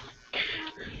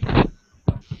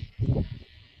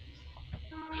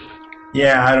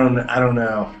 Yeah, I don't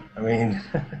know. I mean,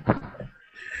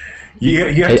 you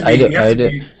have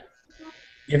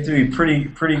to be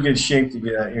pretty good shape to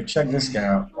do that. Here, check this guy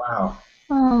out. Wow.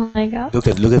 Oh my god. Look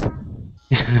at.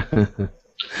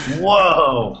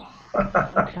 Whoa.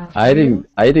 I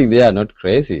think they are not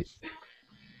crazy.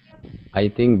 I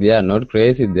think they are not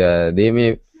crazy. They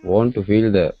may want to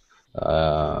feel the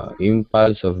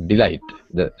impulse of delight,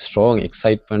 the strong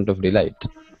excitement of delight.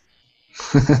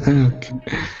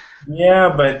 Yeah,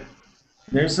 but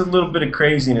there's a little bit of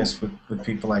craziness with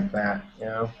people like that, you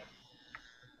know.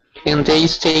 And they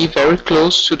stay very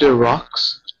close to the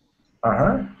rocks.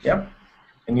 Yep.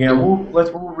 And yeah, we'll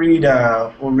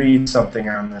read something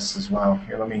on this as well.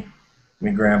 Here, let me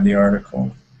grab the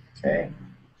article. Okay.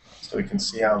 So we can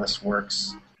see how this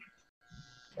works.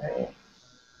 Okay.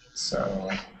 So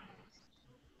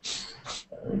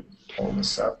let me pull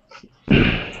this up.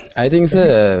 I think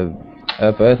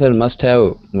a person must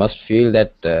feel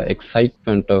that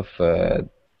excitement of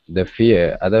the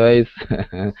fear. Otherwise,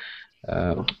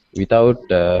 without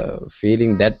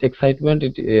feeling that excitement,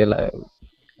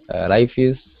 life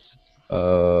is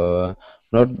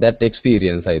not that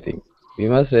experience. I think we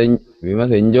must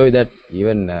enjoy that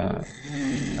even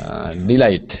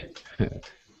delight.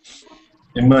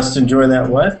 You must enjoy that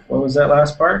what? What was that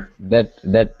last part?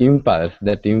 That impulse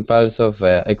of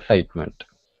excitement,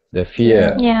 the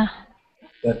fear. Yeah.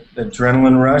 That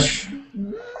adrenaline rush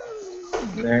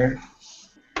there.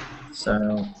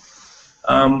 So,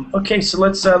 okay, so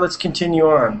let's continue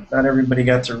on. Not everybody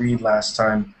got to read last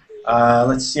time.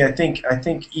 Let's see. I think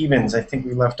Evans. I think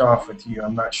we left off with you.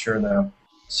 I'm not sure though.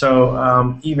 So,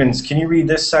 Evans, can you read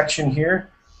this section here?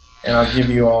 And I'll give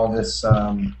you all this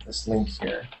this link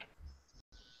here.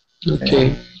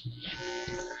 Okay.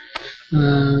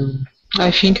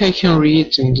 I think I can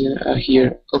read in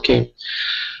here. Okay.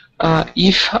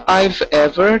 If I've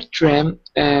ever dreamt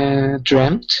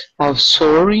of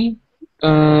soaring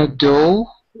though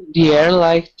the air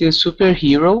like the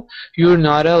superhero, you're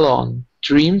not alone.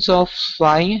 Dreams of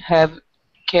flying have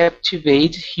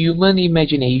captivated human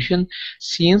imagination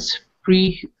since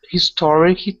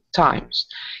prehistoric times.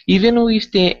 Even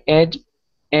with the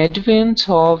advent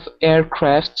of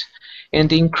aircraft and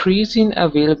the increasing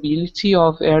availability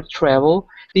of air travel,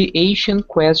 the ancient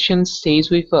question stays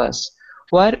with us.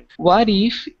 What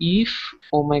if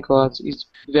oh my god, it's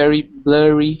very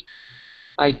blurry.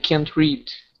 I can't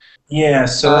read. Yeah,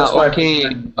 so that's why. Okay,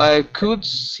 I could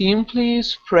simply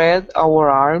spread our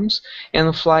arms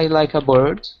and fly like a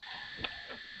bird.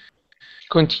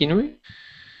 Continue.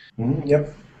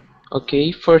 Yep.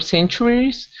 Okay, for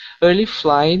centuries, early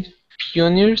flight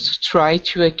pioneers tried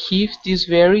to achieve this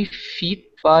very feat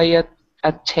by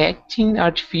attaching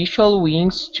artificial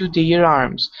wings to their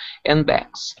arms and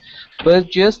backs. But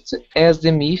just as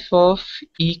the myth of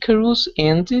Icarus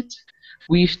ended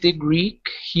with the Greek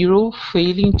hero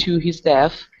falling to his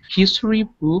death, history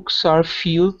books are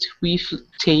filled with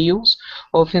tales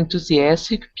of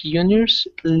enthusiastic pioneers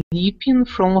leaping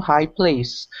from high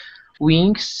places,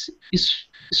 wings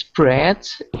spread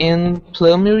and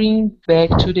plummeting back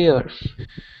to the earth.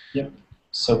 Yep.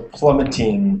 So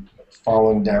plummeting,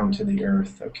 falling down to the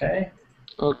earth. Okay.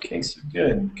 Okay. Okay. So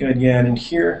good. Good. Yeah. And in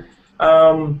here,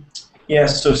 yeah.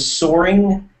 So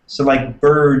soaring. So like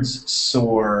birds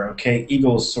soar. Okay.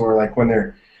 Eagles soar. Like when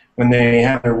they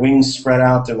have their wings spread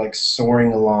out, they're like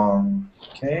soaring along.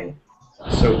 Okay.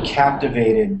 So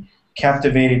captivated.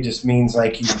 Captivated just means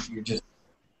like you're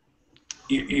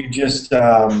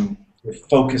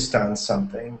focused on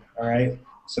something, all right?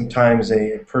 Sometimes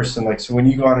a person so when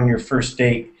you go out on your first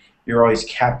date, you're always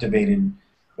captivated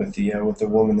with the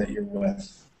woman that you're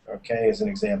with, okay? As an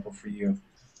example for you.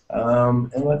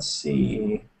 And let's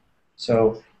see.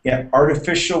 So yeah,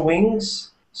 artificial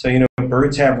wings. So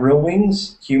birds have real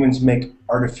wings. Humans make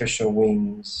artificial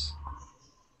wings.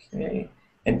 Okay.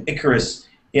 And Icarus.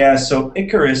 Yeah. So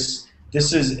Icarus.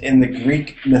 This is in the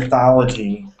Greek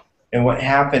mythology, and what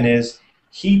happened is,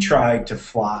 he tried to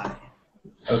fly,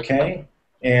 okay?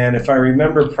 And if I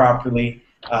remember properly,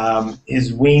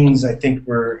 his wings, I think,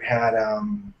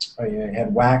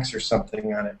 had wax or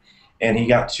something on it. And he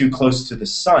got too close to the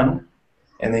sun,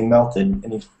 and they melted,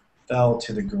 and he fell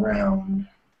to the ground,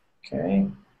 okay?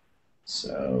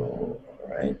 So, all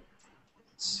right.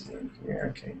 Let's see here.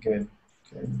 Okay, good,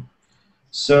 good.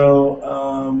 So,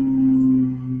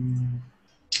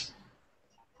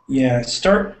 yeah,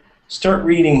 Start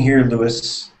reading here,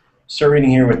 Lewis. Start reading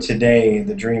here with today,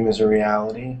 the dream is a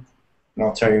reality. And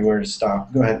I'll tell you where to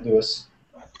stop. Go ahead, Lewis.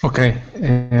 Okay.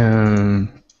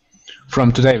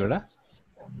 From today, ¿verdad?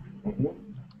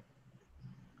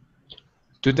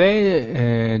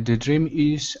 Today, the dream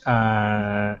is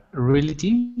a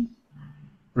reality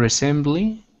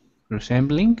resembling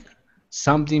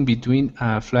something between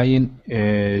a flying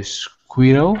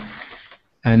squirrel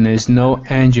and a snow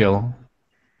angel.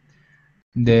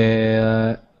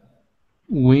 The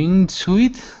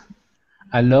wingsuit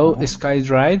allow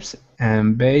skydivers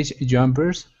and base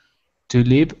jumpers to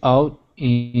leap out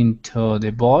into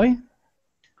the void,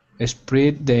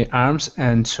 spread their arms,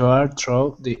 and soar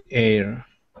through the air.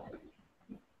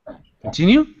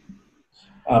 Continue?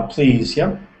 Please,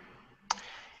 yep.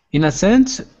 In a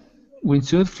sense,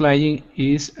 wingsuit flying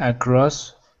is a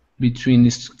cross between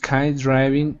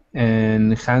skydiving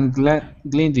and hang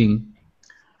gliding.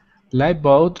 Like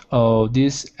both of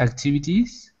these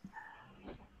activities,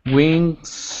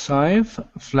 wingsuit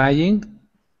flying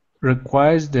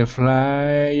requires the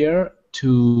flyer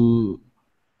to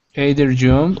either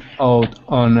jump out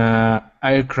on an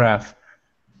aircraft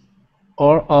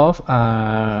or off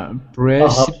a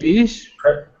precipice.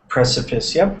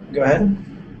 Precipice, yep. Go ahead.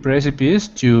 Precipice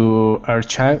to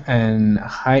achieve an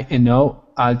high enough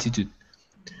altitude.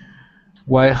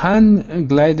 While hang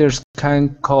gliders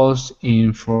can cause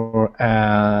in for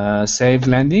a safe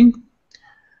landing,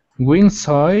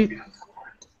 wingsuit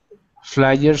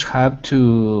flyers have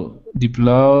to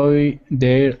deploy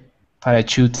their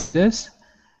parachutes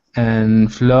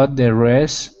and float the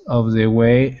rest of the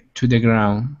way to the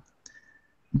ground.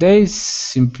 They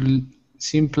simply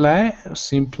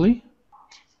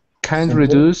can't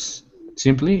reduce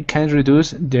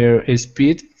their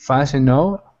speed fast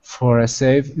enough for a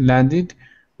safe landing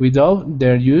without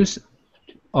their use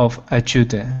of a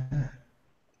chute.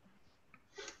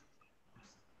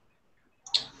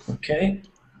 Okay.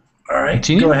 All right.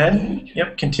 Continue? Go ahead.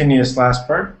 Yep. Continue this last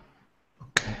part.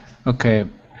 Okay.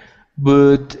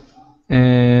 But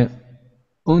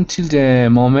until the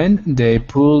moment they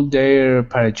pull their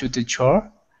parachute short,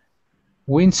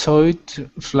 wingsuit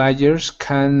flyers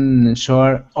can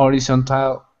soar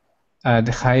horizontal at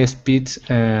high speeds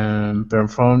and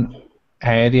perform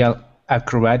aerial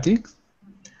acrobatics,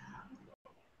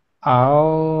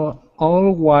 all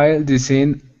while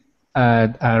descending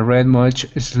at a rate much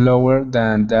slower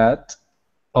than that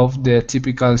of the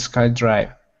typical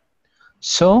skydive.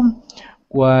 So,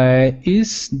 why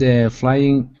is the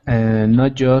flying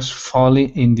not just falling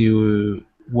in the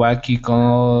wacky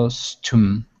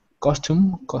costume?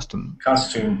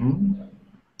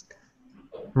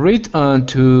 Read on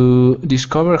to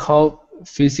discover how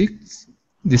physics,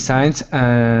 designs,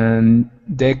 and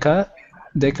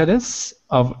decades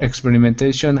of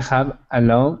experimentation have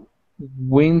allowed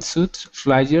wingsuit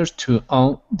flyers to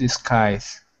own the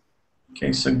skies.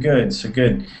 Okay, so good, so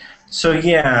good. So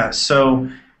yeah, so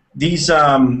these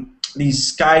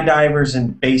skydivers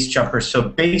and base jumpers. So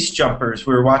base jumpers,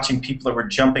 we were watching people that were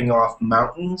jumping off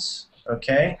mountains.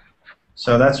 Okay,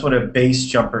 so that's what a base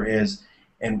jumper is.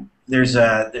 And there's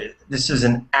this is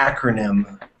an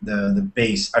acronym. The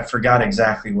base. I forgot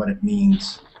exactly what it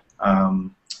means,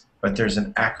 but there's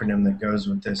an acronym that goes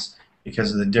with this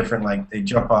because of the different, like they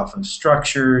jump off of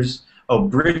structures. Oh,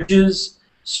 bridges.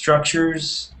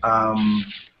 Structures, wait,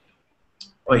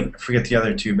 I forget the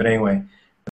other two, but anyway,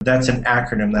 that's an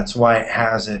acronym. That's why it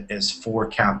has it as 4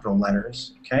 capital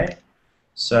letters, okay?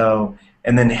 So,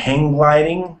 and then hang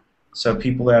gliding, so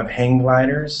people who have hang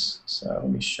gliders, so let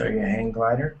me show you a hang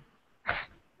glider.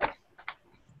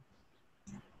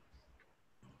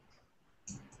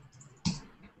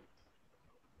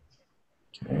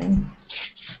 Okay,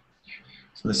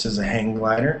 so this is a hang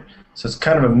glider. So it's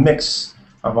kind of a mix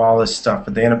of all this stuff,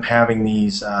 but they end up having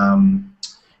these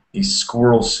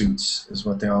squirrel suits is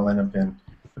what they all end up in.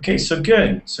 Okay, so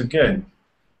good, so good.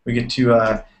 We get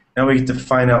to now we get to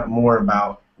find out more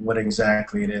about what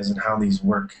exactly it is and how these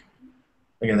work.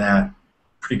 Look at that,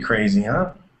 pretty crazy,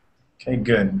 huh? Okay,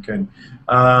 good, good.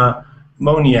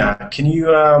 Monia, can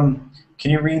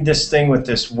you read this thing with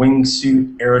this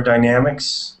wingsuit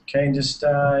aerodynamics? Okay, just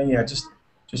yeah, just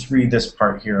read this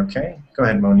part here. Okay, go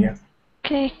ahead, Monia.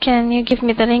 Okay, can you give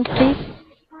me the link, please?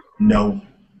 No.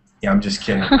 Yeah, I'm just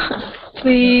kidding.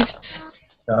 Please.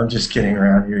 No, I'm just kidding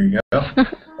around. Here you go.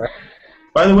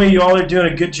 By the way, you all are doing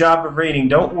a good job of reading.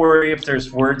 Don't worry if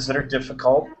there's words that are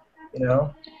difficult. You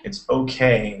know, it's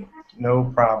okay. No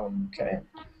problem. Okay.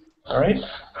 All right.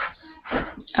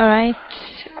 All right.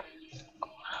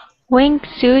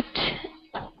 Wingsuit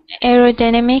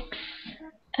aerodynamics.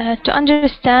 To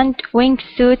understand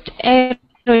wingsuit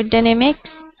aerodynamics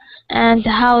and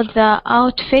how the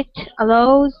outfit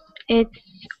allows its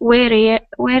wearer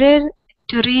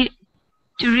to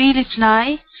really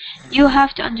fly, you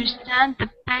have to understand the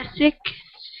basic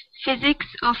physics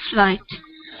of flight.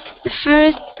 The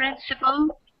first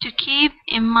principle to keep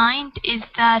in mind is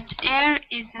that air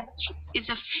is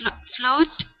a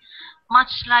float,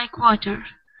 much like water.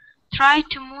 Try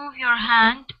to move your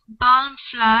hand palm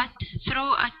flat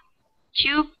through a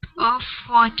tube of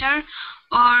water,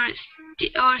 or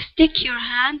stick your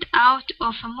hand out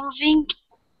of a moving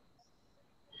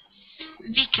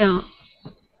vehicle.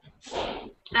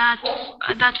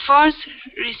 That force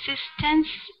resistance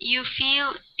you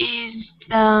feel is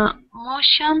the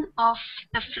motion of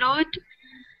the float,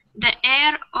 the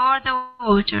air, or the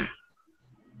water,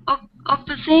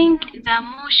 opposing the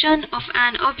motion of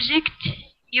an object,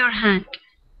 your hand.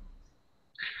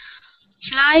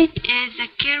 Flight is a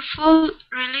careful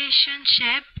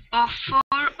relationship of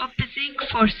 4 opposing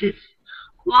forces.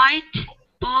 Right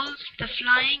pulls the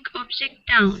flying object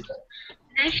down.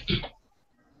 Left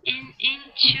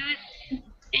inches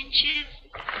in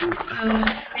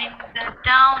the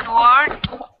downward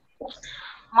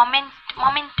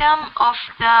momentum of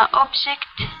the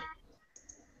object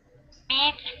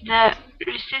meets the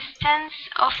resistance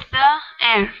of the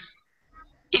air.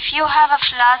 If you have a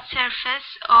flat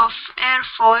surface of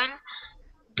airfoil,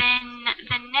 then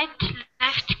the net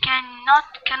lift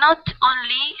cannot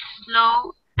only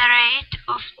slow the rate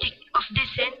of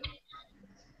descent,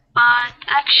 but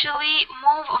actually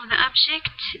move of the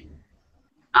object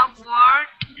upward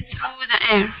through the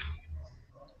air.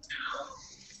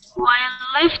 While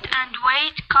lift and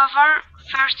weight cover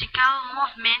vertical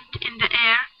movement in the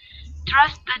air,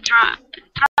 thrust and drag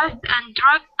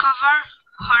cover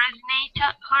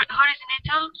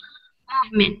horizontal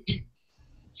movement.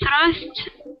 Thrust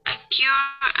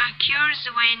occurs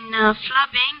when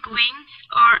flapping wings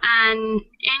or an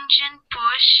engine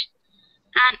push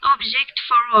an object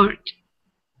forward.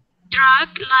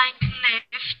 Drag, like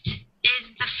lift,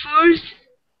 is the force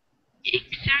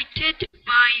exerted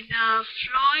by the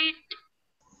fluid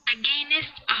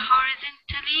against a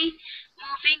horizontally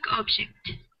moving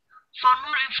object. For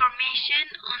more information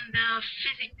on the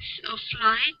physics of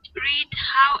flight, read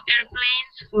How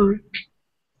Airplanes Work.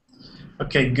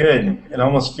 Okay, good. It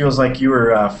almost feels like you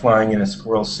were flying in a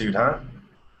squirrel suit, huh?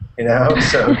 You know,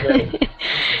 so good.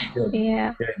 Good.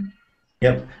 Yeah. Good.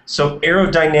 Yep. So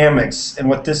aerodynamics, and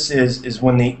what this is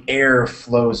when the air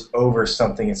flows over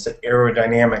something. It's the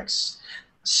aerodynamics.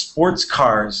 Sports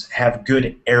cars have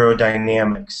good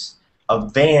aerodynamics. A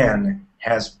van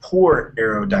has poor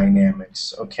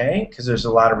aerodynamics, okay? Because there's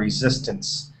a lot of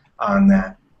resistance on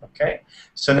that. Okay?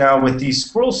 So now with these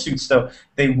squirrel suits, though,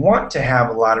 they want to have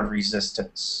a lot of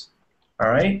resistance. All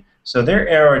right? So their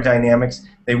aerodynamics,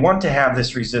 they want to have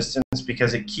this resistance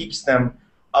because it keeps them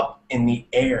up in the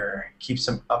air, keeps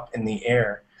them up in the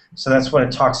air. So that's when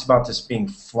it talks about this being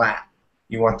flat.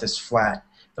 You want this flat.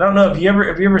 But I don't know, have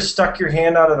you ever stuck your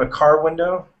hand out of a car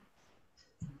window?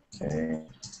 Okay.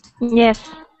 Yes.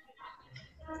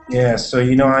 Yeah, so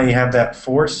you know how you have that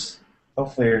force?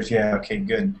 Hopefully there's, yeah, okay,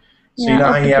 good. So Yeah, you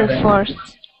know how you have opposite that force.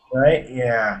 right?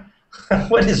 Yeah.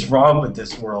 What is wrong with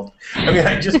this world? I mean,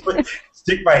 I just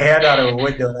stick my hand out of a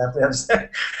window and have to have.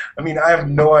 I mean, I have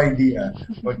no idea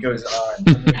what goes on.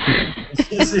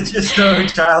 It's just so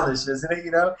childish, isn't it?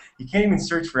 You know, you can't even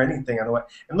search for anything on the web.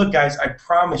 And look, guys, I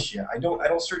promise you, I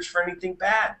don't search for anything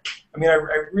bad. I mean, I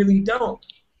really don't.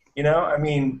 You know, I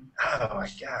mean, oh my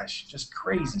gosh, just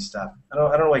crazy stuff. I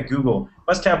don't know why Google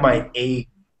must have my age,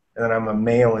 and then I'm a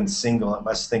male and single. It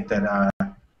must think that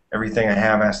everything I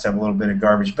have has to have a little bit of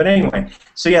garbage. But anyway,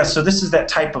 so yeah, so this is that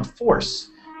type of force.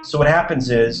 So what happens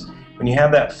is when you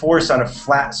have that force on a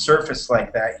flat surface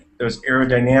like that, those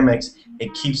aerodynamics,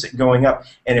 it keeps it going up,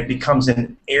 and it becomes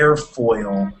an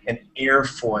airfoil,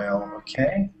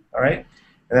 okay? All right?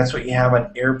 And that's what you have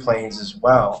on airplanes as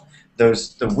well.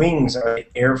 The wings are the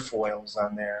airfoils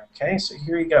on there, okay? So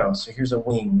here you go. So here's a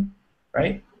wing,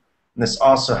 right? And this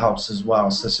also helps as well.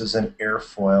 So this is an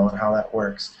airfoil and how that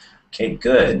works. Okay,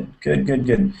 good.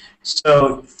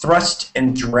 So thrust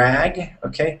and drag,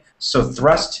 okay? So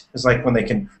thrust is like when they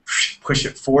can push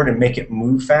it forward and make it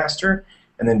move faster,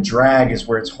 and then drag is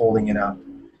where it's holding it up.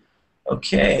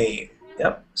 Okay,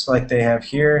 yep, so like they have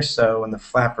here, so when the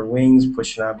flapper wings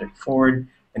push an object forward,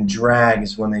 and drag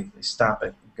is when they stop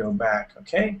it and go back,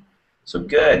 okay? So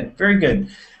good, very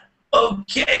good.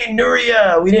 Okay,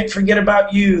 Nuria, we didn't forget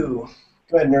about you.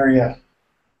 Go ahead, Nuria.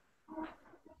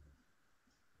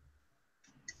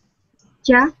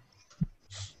 Yeah.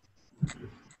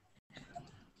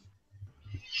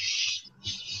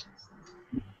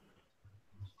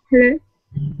 Hello.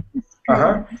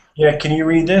 Uh-huh. Yeah, can you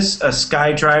read this? A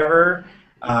skydriver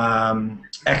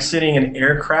exiting an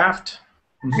aircraft.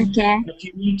 Okay. If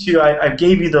you need to, I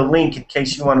gave you the link in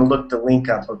case you want to look the link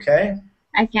up, okay?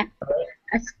 Okay.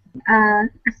 A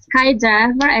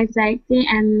skydiver exiting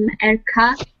an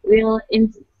aircraft will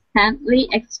instantly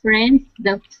experience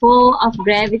the pull of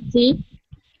gravity,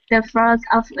 the force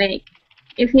of weight.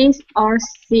 If he or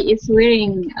she is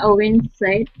wearing a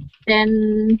wingsuit,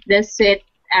 then the suit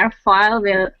airfoil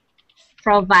will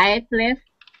provide lift.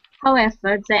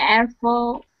 However, the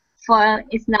airfoil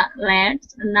is not large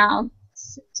enough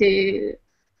to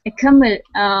accumulate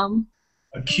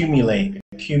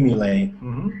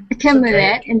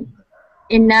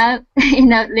enough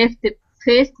lift to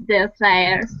push the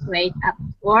flyer's weight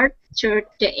upward through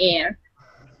the air.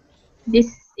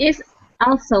 This is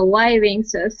also why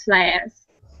wingsuit flyers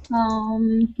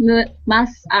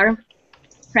must are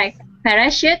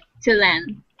parachute to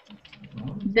land.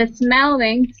 The small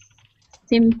wings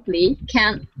simply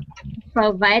can't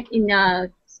provide enough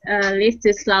lift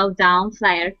to slow down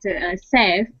flyer to a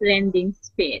safe landing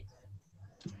speed.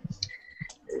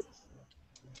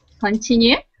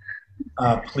 Continue.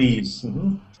 Please.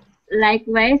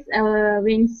 Likewise, a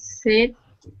wingsuit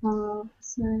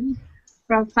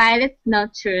provided no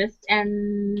thrust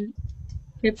and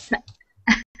repeated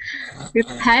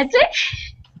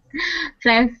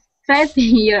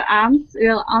flapping your arms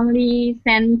will only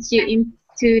send you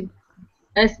into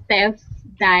a step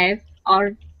dive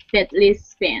or deadly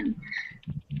spin.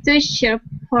 To shoot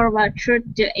forward through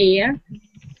the air,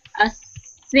 a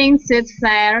wingsuit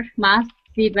flyer must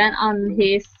depend on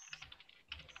his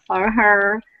or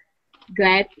her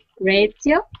glide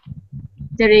ratio.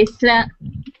 The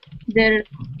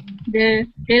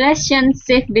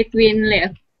relationship between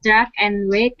lift, drag, and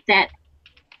weight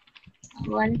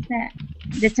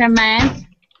determines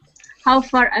how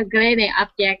far a gliding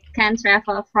object can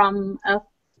travel from a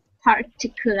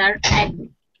particular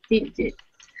altitude.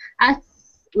 As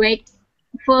weight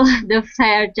pull the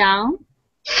flyer down,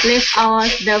 lift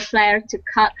allows the flyer to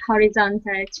cut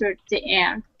horizontally through the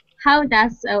air. How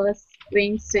does a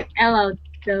wingsuit allow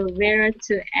the wearer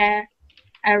to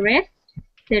arrive?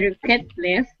 The rocket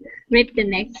lift read the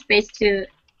next page to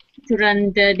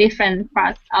run the different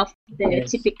parts of the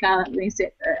typical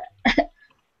wingsuit.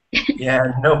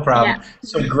 Yeah, no problem. Yeah.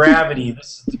 So gravity,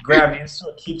 this is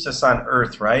what keeps us on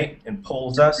Earth, right? And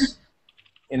pulls us.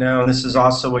 You know, this is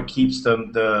also what keeps the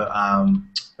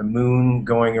moon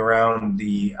going around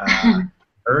the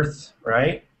Earth,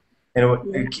 right? And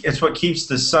it's what keeps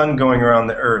the sun going around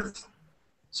the Earth.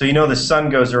 So you know the sun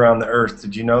goes around the Earth.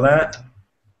 Did you know that?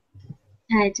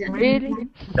 I don't Really?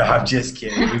 No, I'm just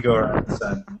kidding. We go around the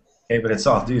sun. Okay, but it's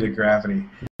all due to gravity.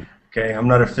 Okay, I'm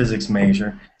not a physics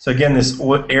major. So again, this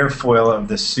airfoil of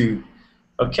the suit.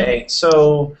 Okay,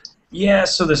 so yeah,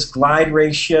 so this glide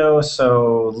ratio,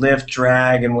 so lift,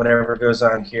 drag, and whatever goes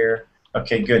on here.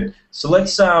 Okay, good. So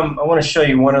let's. I want to show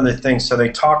you one other thing. So they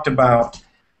talked about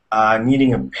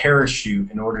needing a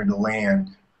parachute in order to land.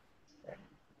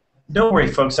 Don't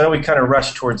worry, folks. I know we kind of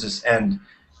rushed towards this end,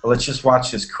 but let's just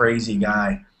watch this crazy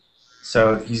guy.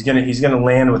 So he's gonna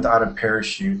land without a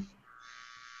parachute.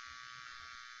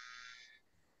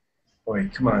 Boy,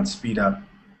 come on, speed up.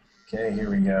 Okay, here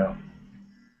we go.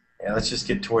 Yeah, let's just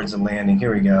get towards the landing.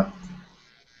 Here we go.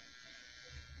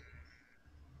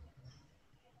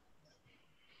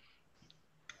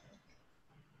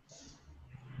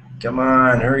 Come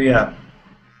on, hurry up.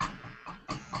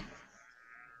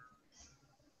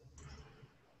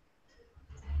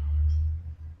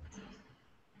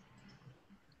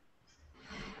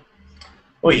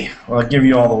 Well, I'll give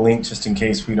you all the links just in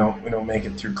case we don't make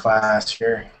it through class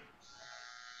here.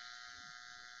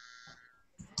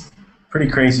 Pretty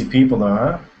crazy people though,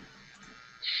 huh?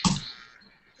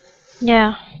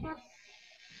 Yeah.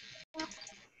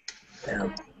 Yeah.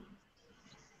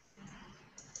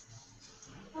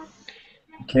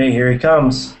 Okay, here he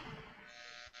comes.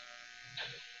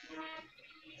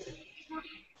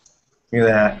 Look at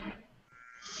that.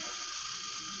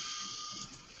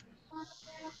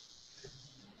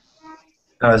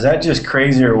 Oh, is that just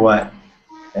crazy or what?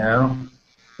 You know?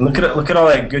 Look at all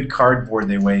that good cardboard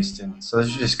they wasted. So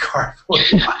those are just cardboard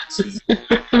boxes.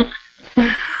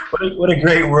 What a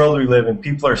great world we live in.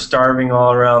 People are starving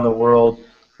all around the world.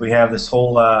 We have this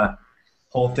whole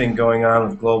thing going on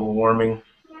with global warming,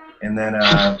 and then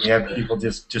we have people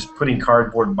just putting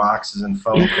cardboard boxes and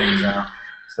foam things out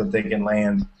so that they can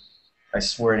land. I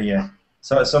swear to you.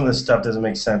 So some of this stuff doesn't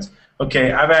make sense.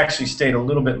 Okay, I've actually stayed a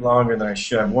little bit longer than I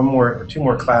should. One more or two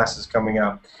more classes coming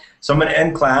up. So I'm going to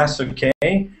end class,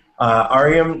 okay?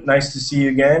 Aryam, nice to see you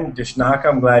again. Dishnaka,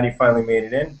 I'm glad you finally made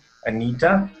it in.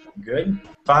 Anita, good.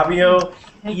 Fabio,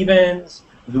 Evans,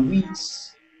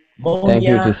 Luis,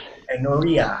 Monia, and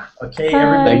Noria. Okay,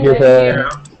 everybody. Thank you, sir.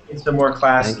 Get some more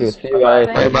classes. Thank you. See you guys.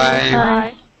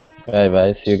 Bye-bye.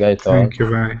 Bye-bye. See you guys all. Thank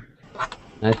you, bye.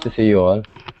 Nice to see you all.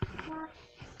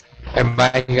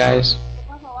 Bye, guys.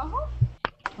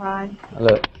 Bye.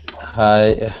 Hello.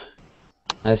 Hi.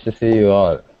 Nice to see you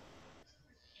all.